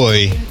his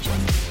boy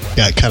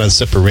got kind of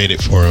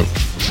separated from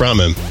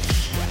him,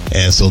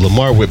 and so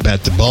Lamar went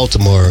back to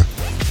Baltimore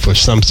for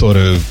some sort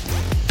of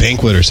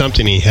banquet or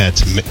something he had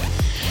to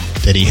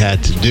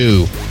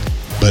do.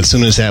 But as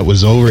soon as that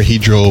was over, he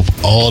drove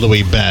all the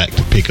way back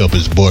to pick up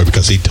his boy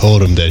because he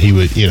told him that he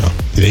would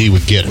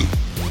get him.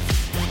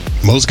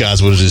 Most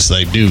guys would have just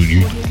like, dude,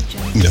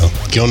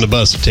 get on the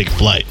bus and take a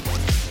flight.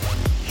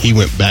 He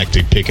went back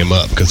to pick him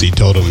up because he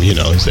told him, he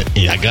said,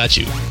 yeah, I got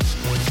you.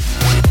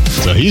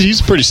 So he's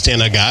a pretty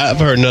stand-up guy. I've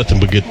heard nothing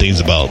but good things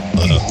about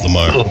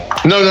Lamar.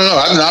 No.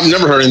 I've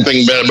never heard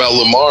anything bad about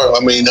Lamar. I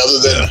mean, other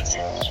than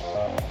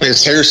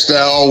his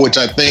hairstyle, which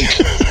I think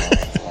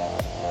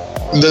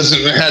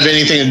doesn't have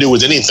anything to do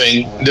with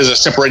anything. It doesn't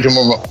separate him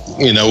from,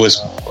 it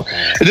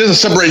doesn't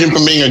separate him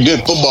from being a good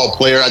football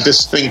player. I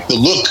just think the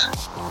look,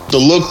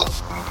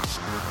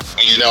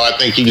 I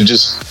think he could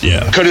just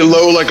cut it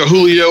low like a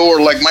Julio or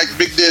like Mike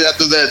Vick did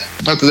after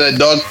that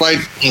dog fight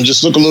and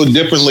just look a little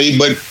differently.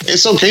 But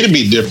it's okay to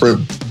be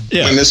different.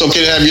 Yeah, and it's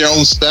okay to have your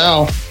own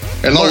style.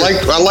 And I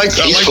like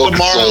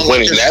Lamar.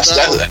 Winning. That's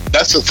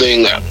the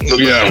thing.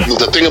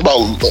 The thing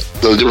about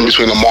the difference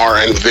between Lamar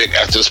and Vic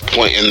at this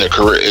point in their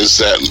career is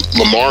that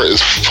Lamar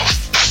is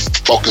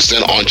focused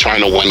in on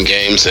trying to win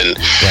games and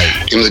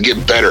to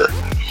get better.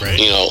 Right.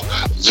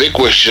 Vic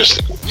was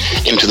just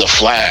into the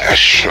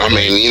flash. I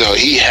mean,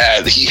 he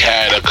had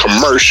a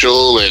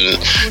commercial and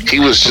he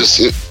was just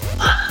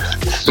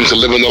into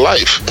living the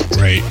life.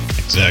 Right.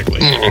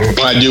 Exactly.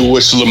 I do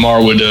wish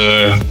Lamar would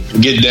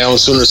get down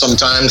sooner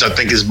sometimes. I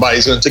think his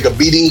body's going to take a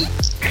beating.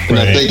 And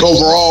I think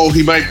overall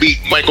he might beat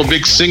Michael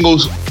Vick's single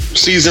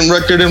season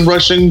record in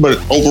rushing, but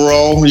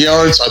overall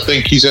yards, I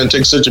think he's going to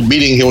take such a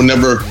beating he'll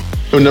never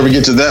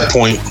get to that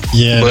point.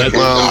 Yeah, but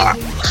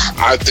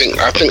I think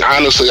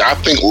honestly,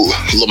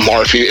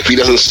 Lamar, if he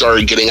doesn't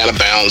start getting out of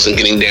bounds and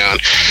getting down,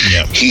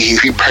 he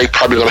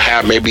probably going to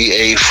have maybe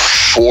a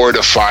 4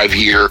 to 5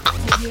 year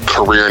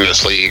career in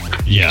this league.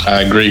 Yeah,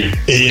 I agree.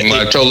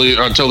 I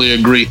totally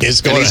agree.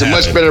 He's a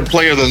much better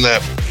player than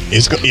that.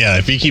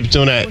 If he keeps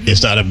doing that,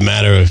 it's not a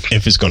matter of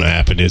if it's going to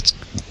happen. It's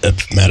a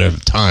matter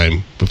of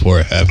time before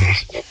it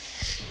happens.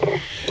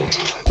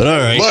 But all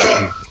right.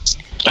 But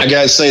I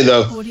gotta say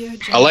though,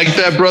 I like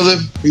that brother.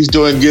 He's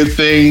doing good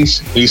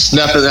things. He's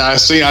snapping. I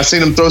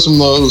seen him throw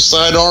some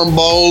sidearm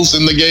balls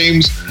in the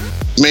games.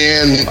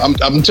 Man,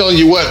 I'm telling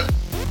you what.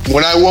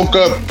 When I woke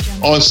up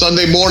on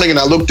Sunday morning and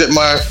I looked at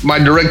my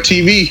direct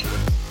TV,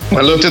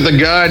 I looked at the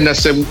guide and I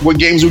said, what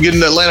games we get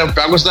in Atlanta?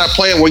 I was not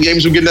playing. What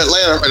games we get in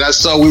Atlanta? And I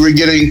saw we were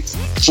getting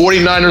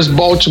 49ers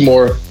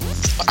Baltimore.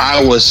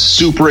 I was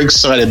super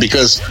excited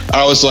because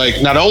I was like,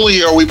 not only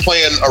is he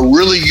playing a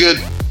really good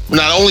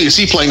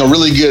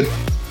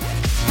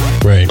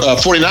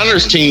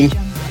 49ers team,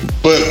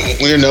 but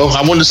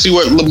I wanted to see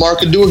what Lamar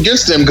could do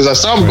against them because I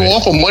saw him go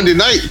off on Monday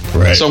night.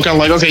 Right. So I'm kind of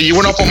like, okay, you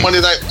went off on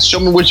Monday night. Show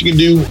me what you can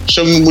do.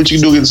 Show me what you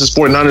can do against this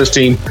 49ers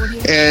team.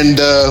 And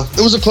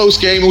it was a close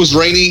game. It was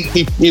rainy.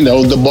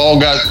 The ball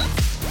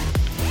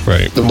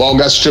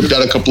got stripped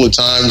out a couple of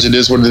times. It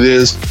is what it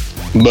is.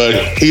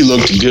 But he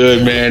looked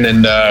good, man.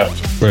 And I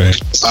think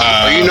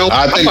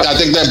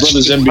that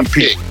brother's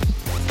MVP.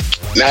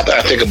 Now that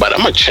I think about it,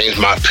 I'm gonna change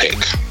my pick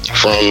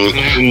from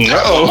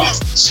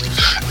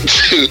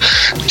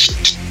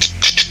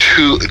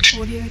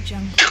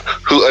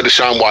to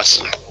Deshaun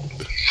Watson.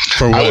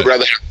 For what? I would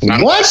rather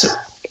what?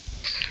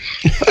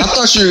 I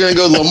thought you were gonna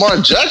go Lamar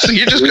Jackson.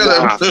 You're just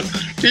gonna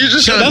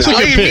that's a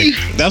good pick.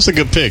 That's a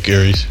good pick,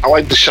 Aries. I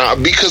like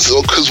Deshaun because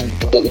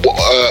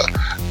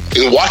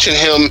in watching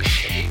him,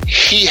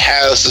 he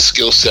has the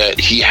skill set,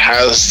 he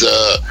has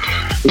the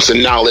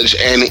knowledge,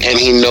 and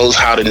he knows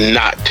how to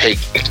not take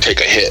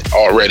a hit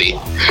already.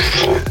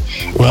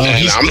 Well,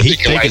 and I'm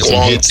thinking like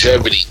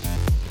longevity.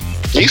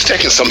 He's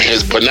taking some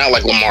hits, but not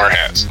like Lamar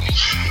has.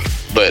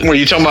 But were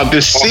you talking about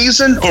this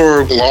season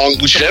or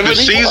longevity?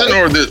 This season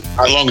or the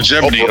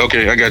longevity?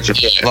 Okay, I got you.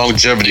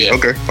 Longevity. Yeah.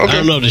 Okay. I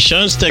don't know.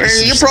 Deshaun's taking.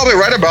 You're probably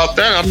right about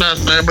that. I'm not.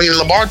 I mean,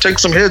 Lamar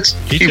takes some hits.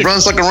 He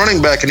runs like a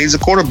running back, and he's a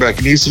quarterback.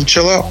 He needs to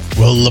chill out.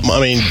 Well,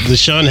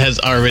 Deshaun has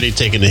already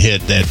taken a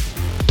hit that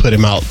put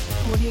him out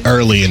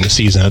early in the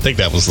season. I think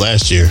that was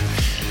last year.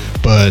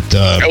 But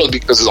that was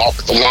because his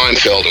offensive line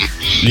failed him.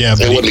 Yeah,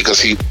 but it wasn't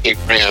because he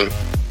ran.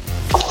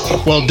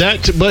 Well,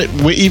 but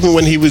even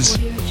when he was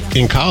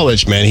in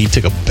college, man, he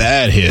took a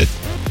bad hit.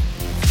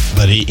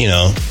 But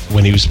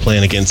when he was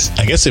playing against,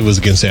 I guess it was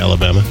against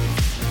Alabama,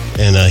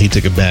 and he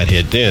took a bad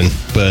hit then.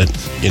 But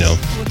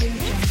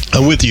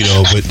I'm with you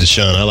though with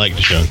Deshaun. I like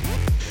Deshaun.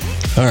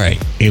 All right,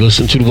 you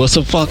listen to the What's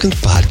Up Falcons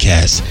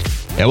podcast.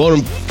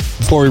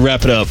 Before we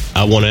wrap it up,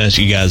 I want to ask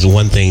you guys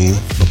one thing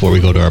before we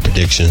go to our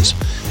predictions.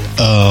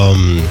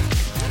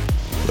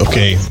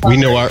 Okay, we're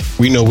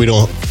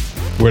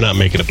not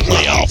making the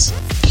playoffs.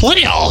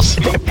 Playoffs?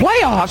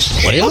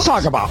 We'll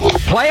talk about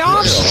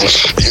playoffs.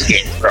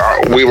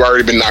 We've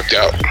already been knocked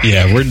out.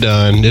 Yeah, we're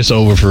done. It's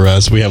over for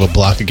us. We have a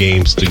block of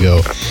games to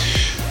go.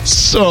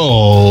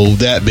 So,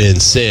 that being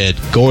said,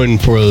 going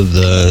for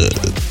the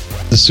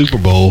Super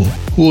Bowl,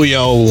 who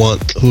y'all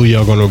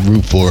going to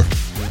root for,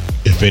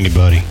 if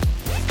anybody?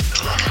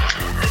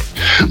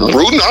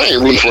 I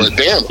ain't rooting for a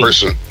damn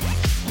person.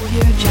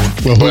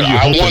 Well, but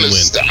I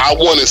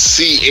want to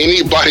see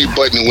anybody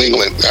but New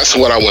England. That's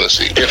what I want to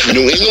see. If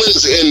New England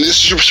is in this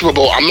Super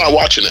Bowl, I'm not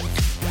watching it.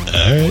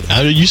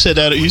 All right, you said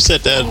that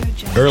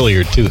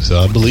earlier too, so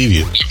I believe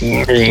you.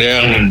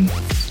 Yeah.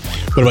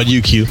 What about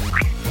you, Q?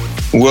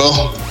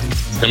 Well,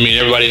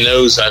 everybody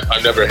knows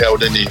I've never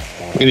held any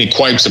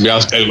quipes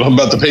about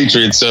the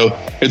Patriots. So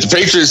if the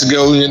Patriots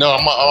go,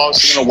 I'm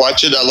also going to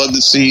watch it. I love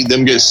to see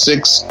them get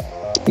 6,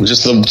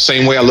 just the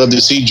same way I love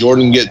to see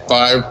Jordan get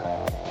 5.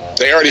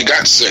 They already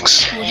got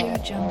 6.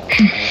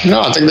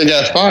 No, I think they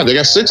got 5. They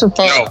got 6 or 5.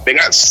 No, they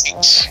got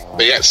 6.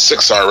 They got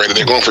 6 already.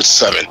 They're going for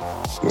 7.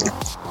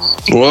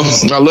 Well,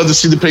 I'd love to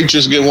see the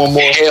Patriots get one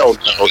more. Hell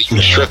no,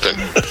 you're tripping.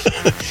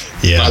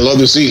 Yeah, I'd love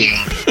to see.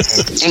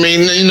 I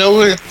mean, you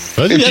know,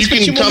 if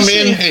you can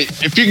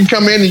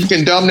come in and you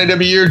can dominate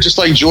every year just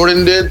like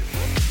Jordan did,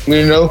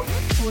 you know.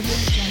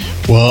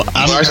 Well,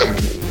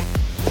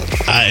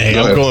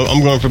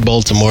 I'm going for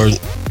Baltimore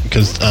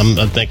because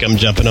I think I'm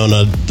jumping on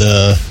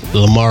the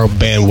Lamar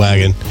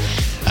bandwagon.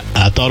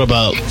 I thought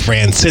about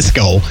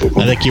Francisco.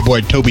 I think your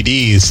boy Toby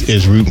D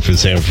is rooting for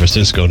San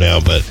Francisco now,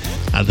 but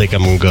I think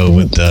I'm gonna go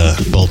with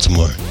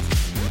Baltimore.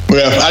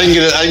 Well, I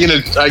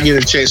didn't get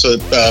a chance to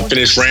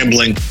finish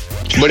rambling.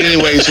 But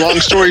anyways, long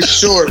story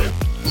short,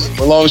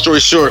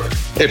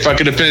 if I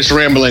could have finished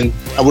rambling,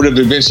 I would have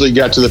eventually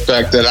got to the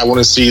fact that I want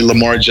to see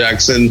Lamar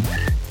Jackson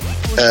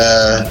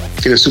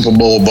get a Super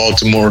Bowl with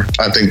Baltimore.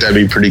 I think that'd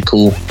be pretty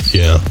cool.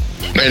 Yeah.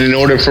 And in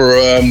order for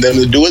them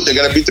to do it, they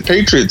got to beat the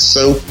Patriots.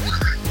 So.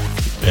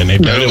 And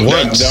they've done it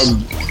once.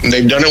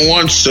 They've done it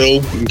once,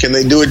 so can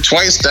they do it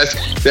twice? That's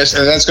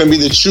going to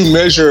be the true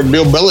measure of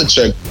Bill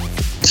Belichick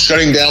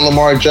shutting down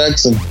Lamar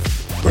Jackson.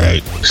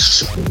 Right.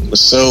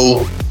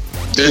 So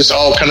there's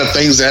all kind of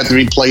things that have to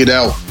be played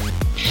out.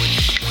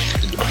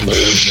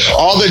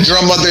 All the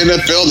drama of the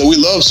NFL that we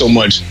love so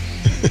much.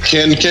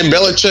 Can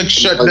Belichick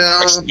shut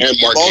down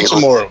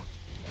Baltimore?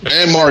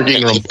 And Mark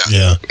Ingram.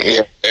 Yeah.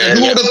 And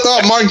who would have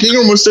thought Mark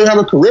Ingram would still have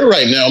a career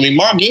right now? I mean,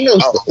 Mark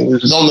Ingram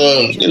is on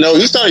the,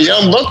 he's not a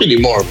young buck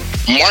anymore.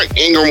 Mark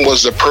Ingram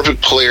was the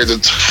perfect player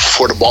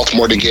for the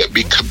Baltimore to get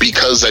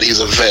because that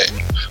he's a vet.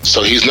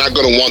 So he's not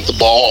going to want the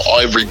ball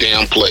every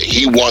damn play.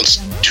 He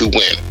wants to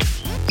win.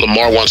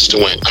 Lamar wants to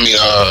win.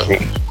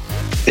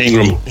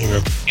 Ingram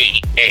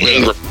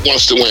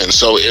wants to win.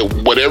 So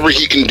whatever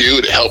he can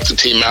do to help the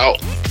team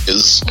out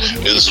is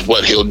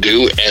what he'll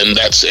do, and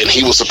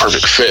he was the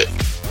perfect fit.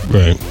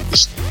 Right.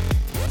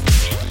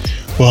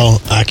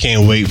 Well, I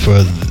can't wait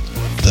for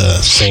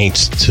the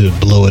Saints to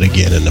blow it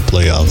again in the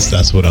playoffs.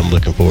 That's what I'm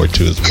looking forward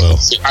to as well.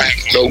 I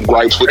have no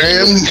gripes with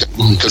him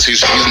because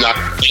he's not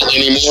a Saint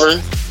anymore.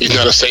 He's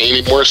not a Saint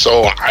anymore,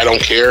 so I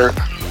don't care.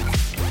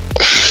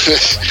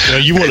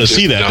 Well, you want to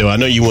see that, though. I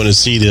know you want to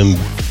see them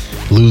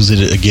lose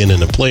it again in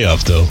the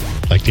playoffs, though,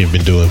 like they've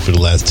been doing for the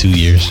last 2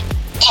 years.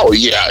 Oh,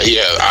 yeah.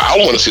 I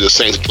want to see the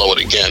Saints blow it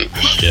again.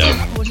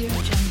 Yeah.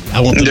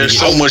 There's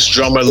so much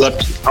drama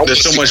left.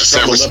 There's so much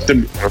drama left.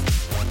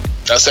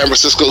 That San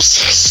Francisco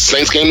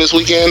Saints game this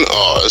weekend,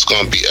 it's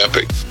going to be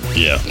epic.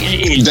 Yeah.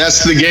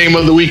 That's the game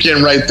of the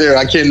weekend right there.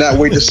 I cannot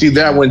wait to see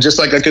that one, just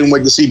like I couldn't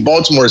wait to see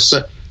Baltimore against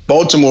the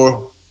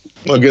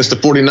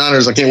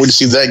 49ers. I can't wait to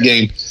see that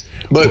game.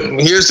 But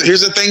here's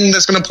the thing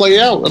that's going to play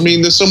out. I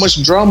mean, there's so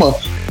much drama.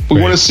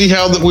 We want to see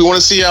how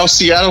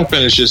Seattle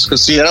finishes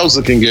because Seattle's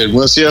looking good. We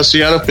want to see how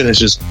Seattle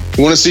finishes.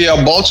 We want to see how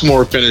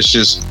Baltimore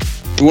finishes.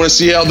 We want to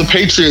see how the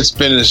Patriots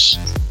finish.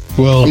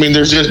 Well, I mean,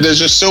 there's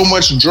just so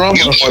much drama.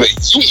 You want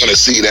to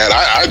see that?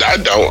 I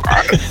don't.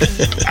 I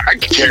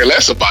care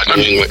less about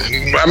New England.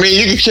 I mean,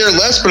 you can care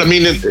less, but I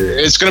mean,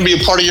 it's going to be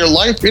a part of your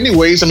life,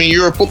 anyways. I mean,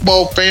 you're a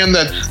football fan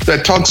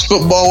that talks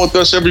football with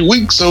us every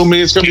week, so I mean,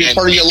 it's going to be a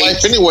part of your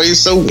life, anyways.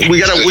 So we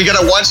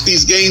gotta watch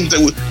these games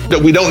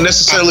that we don't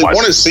necessarily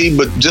want to see,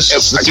 but just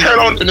if I turn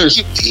on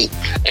TV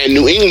and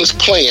New England's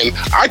playing,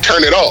 I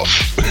turn it off.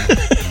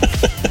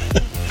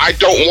 I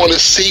don't want to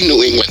see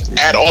New England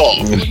at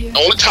all. The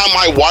only time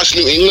I watch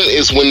New England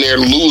is when they're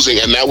losing,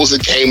 and that was a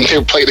game they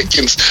played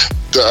against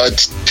the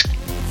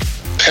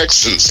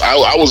Texans.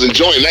 I was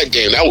enjoying that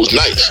game. That was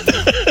nice.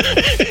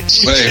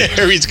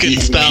 Harry's couldn't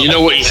stop.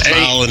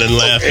 Smiling and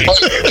laughing.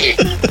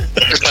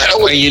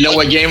 You know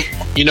what game?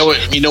 You know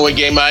what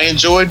game I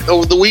enjoyed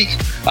over the week?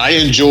 I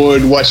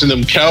enjoyed watching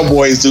them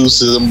Cowboys do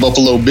to them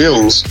Buffalo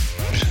Bills.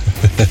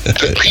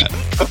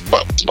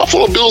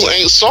 Buffalo Bills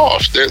ain't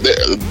soft.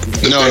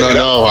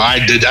 No. I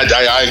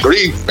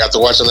agree. After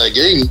watching that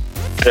game,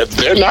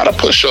 they're not a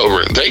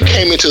pushover. They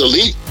came into the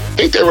league. I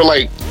think they were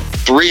like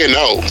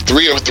 3-0,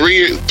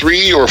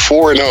 3 or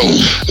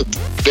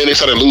 4-0. Then they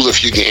started to lose a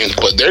few games,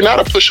 but they're not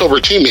a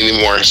pushover team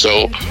anymore.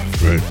 So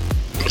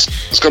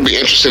it's going to be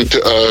interesting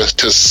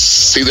to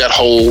see that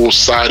whole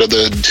side of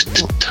the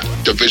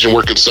division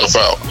work itself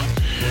out.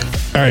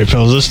 All right,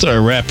 fellas, let's start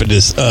wrapping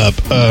this up.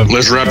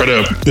 Let's wrap it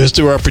up. Let's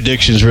do our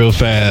predictions real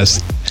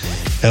fast.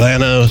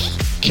 Atlanta,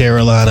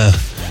 Carolina,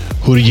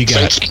 who do you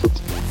got?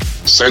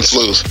 Saints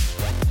lose.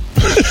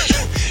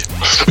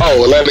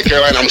 Oh, Atlanta,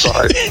 Carolina, I'm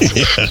sorry.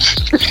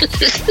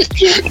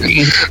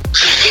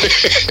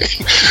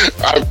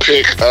 I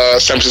pick San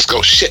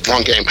Francisco. Shit,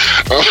 wrong game.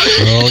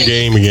 Wrong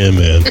game again,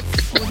 man.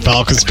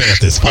 Falcons,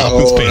 Panthers.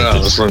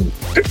 Panthers. All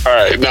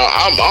right, now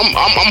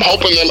I'm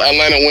hoping that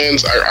Atlanta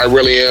wins. I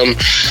really am.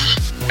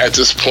 At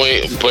this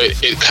point, but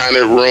it kind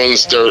of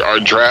ruins our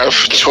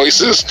draft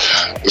choices.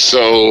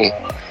 So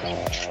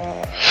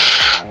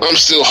I'm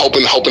still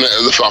hoping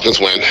that the Falcons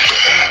win.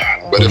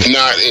 But if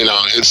not,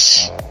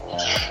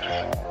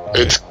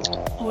 it's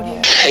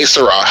hey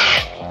Sarah.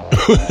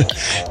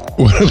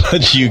 What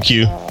about you,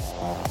 Q?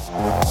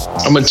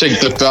 I'm going to take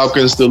the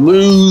Falcons to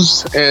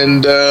lose.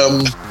 And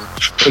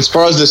as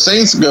far as the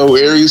Saints go,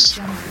 Aries,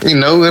 you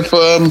know, if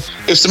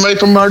somebody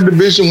from our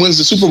division wins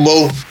the Super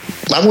Bowl,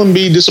 I wouldn't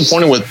be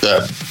disappointed with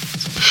that.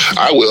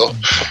 I will.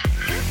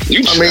 I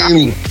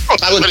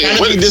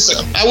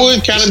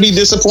would kind of be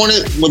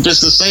disappointed if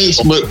it's the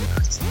Saints, but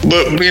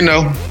you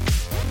know.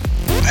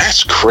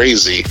 That's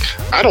crazy.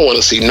 I don't want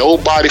to see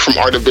nobody from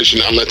our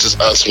division unless it's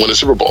us win the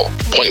Super Bowl.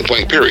 Point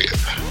blank, period.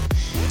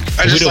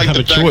 I just like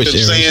the fact of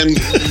saying,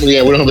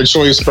 yeah, we don't have a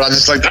choice, but I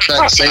just like the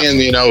fact of saying,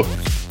 you know,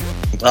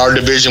 our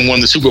division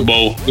won the Super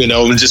Bowl, you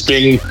know, and just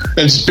being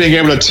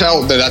able to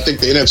tell that I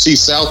think the NFC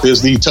South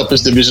is the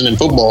toughest division in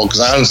football, because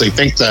I honestly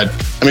think that.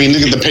 I mean,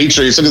 look at the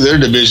Patriots, look at their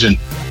division.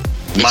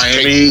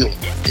 Miami,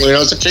 you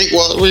know, it's a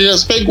cakewalk.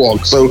 It's a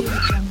cakewalk. So,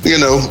 you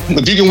know,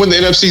 if you can win the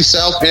NFC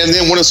South and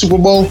then win a Super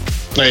Bowl,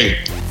 hey,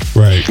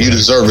 right, you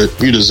deserve it.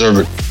 You deserve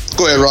it.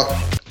 Go ahead, Rock.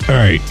 All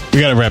right,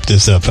 we got to wrap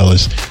this up,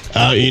 fellas.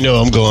 You know,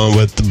 I'm going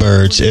with the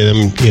Birds,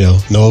 and you know,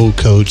 no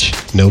coach,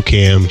 no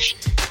Cam.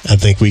 I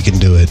think we can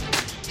do it.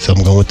 So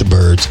I'm going with the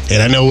Birds.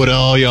 And I know what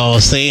all y'all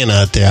are saying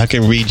out there. I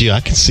can read you. I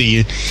can see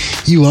you.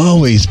 You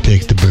always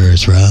pick the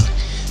Birds, Rob.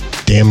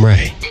 Damn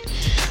right.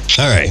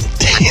 All right.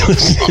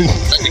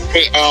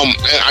 Hey,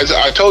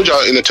 I told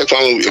y'all in the text, I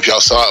don't know if y'all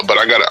saw it, but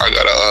I got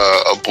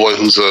a boy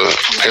who's a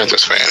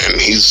Panthers fan,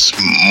 and he's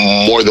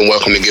more than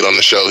welcome to get on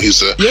the show.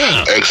 He's a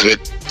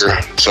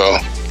ex-Vitter, so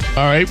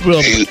all right.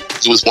 Well, he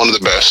was one of the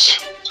best.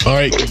 All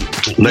right.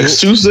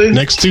 Next Tuesday,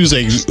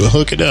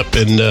 hook it up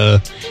and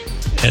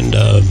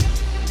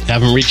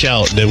have him reach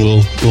out. Then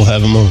we'll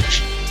have him on.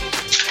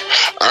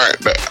 All right,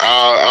 but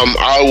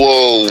I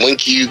will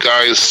link you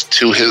guys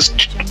to his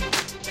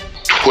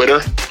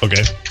Twitter.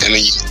 Okay. And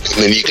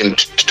then you can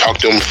talk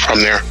to him from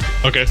there.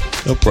 Okay.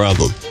 No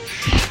problem.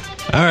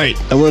 All right.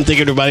 I want to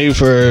thank everybody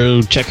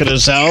for checking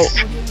us out.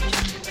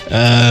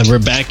 We're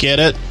back at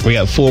it. We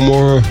got 4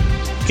 more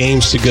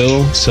games to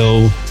go,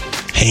 so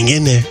hang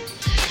in there.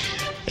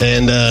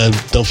 And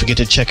don't forget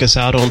to check us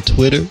out on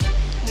Twitter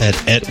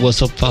at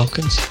What's Up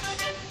Falcons.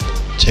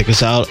 Check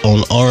us out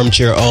on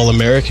Armchair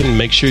All-American.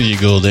 Make sure you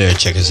go there and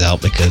check us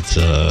out, because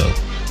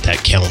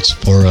that counts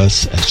for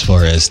us as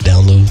far as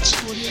downloads.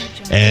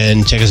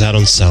 And check us out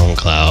on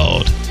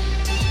SoundCloud.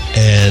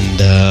 And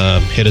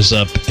hit us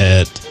up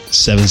at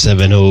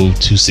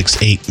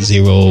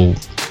 770-268-0.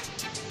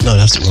 No,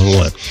 that's the wrong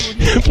one.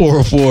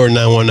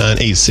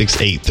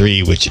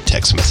 404-919-8683 with your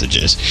text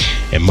messages.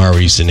 And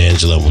Maurice and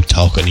Angela will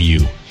talking to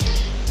you.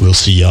 We'll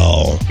see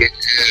y'all.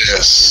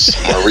 Yes,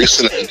 Maurice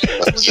and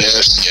Angela.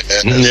 Yes.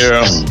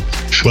 Yeah.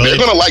 Well, they're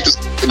gonna like this.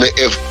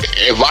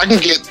 If I can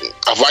get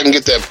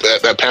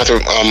that Panther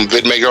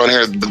vid maker on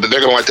here,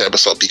 they're gonna like the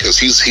episode, because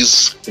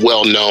he's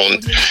well known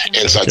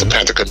inside the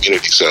Panther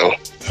community. So,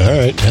 all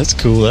right, that's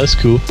cool.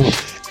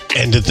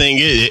 And the thing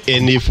is,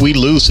 and if we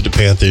lose to the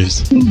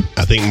Panthers,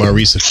 I think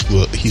Maurice,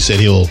 he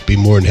said he'll be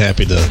more than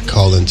happy to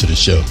call into the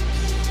show.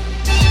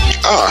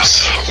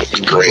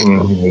 Great.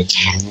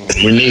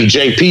 We need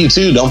JP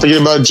too. Don't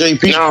forget about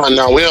JP.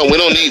 No, we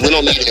don't need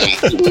him.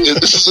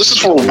 This is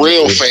for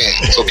real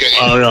fans, okay?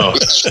 Oh no.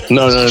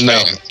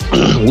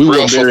 We will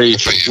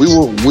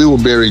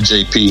bury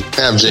JP.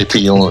 Have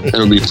JP on.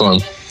 It'll be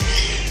fun.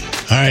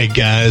 All right,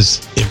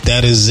 guys. If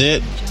that is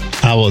it,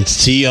 I will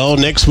see y'all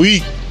next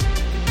week.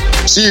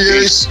 See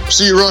you guys.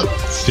 See you, Ron.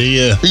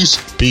 See ya.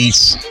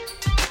 Peace.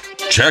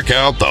 Check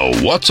out the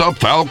What's Up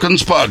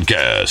Falcons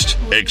podcast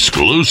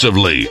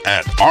exclusively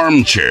at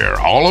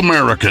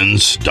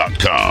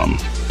armchairallamericans.com.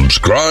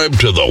 Subscribe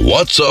to the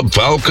What's Up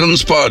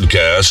Falcons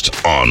podcast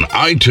on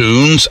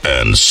iTunes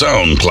and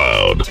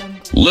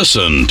SoundCloud.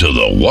 Listen to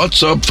the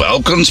What's Up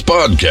Falcons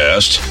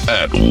podcast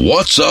at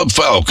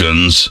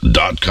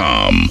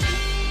whatsupfalcons.com.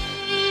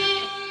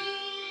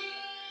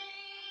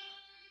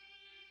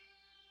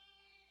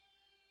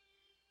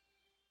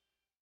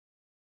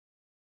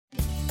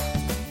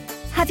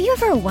 Have you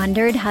ever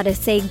wondered how to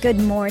say good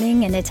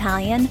morning in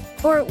Italian?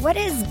 Or what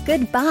is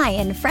goodbye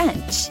in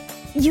French?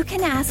 You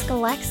can ask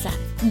Alexa.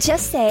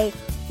 Just say,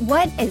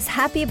 what is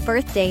happy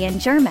birthday in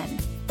German?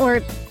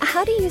 Or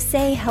how do you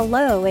say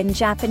hello in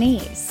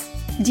Japanese?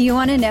 Do you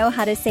want to know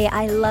how to say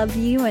I love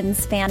you in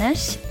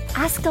Spanish?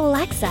 Ask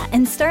Alexa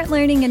and start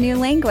learning a new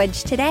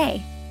language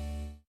today.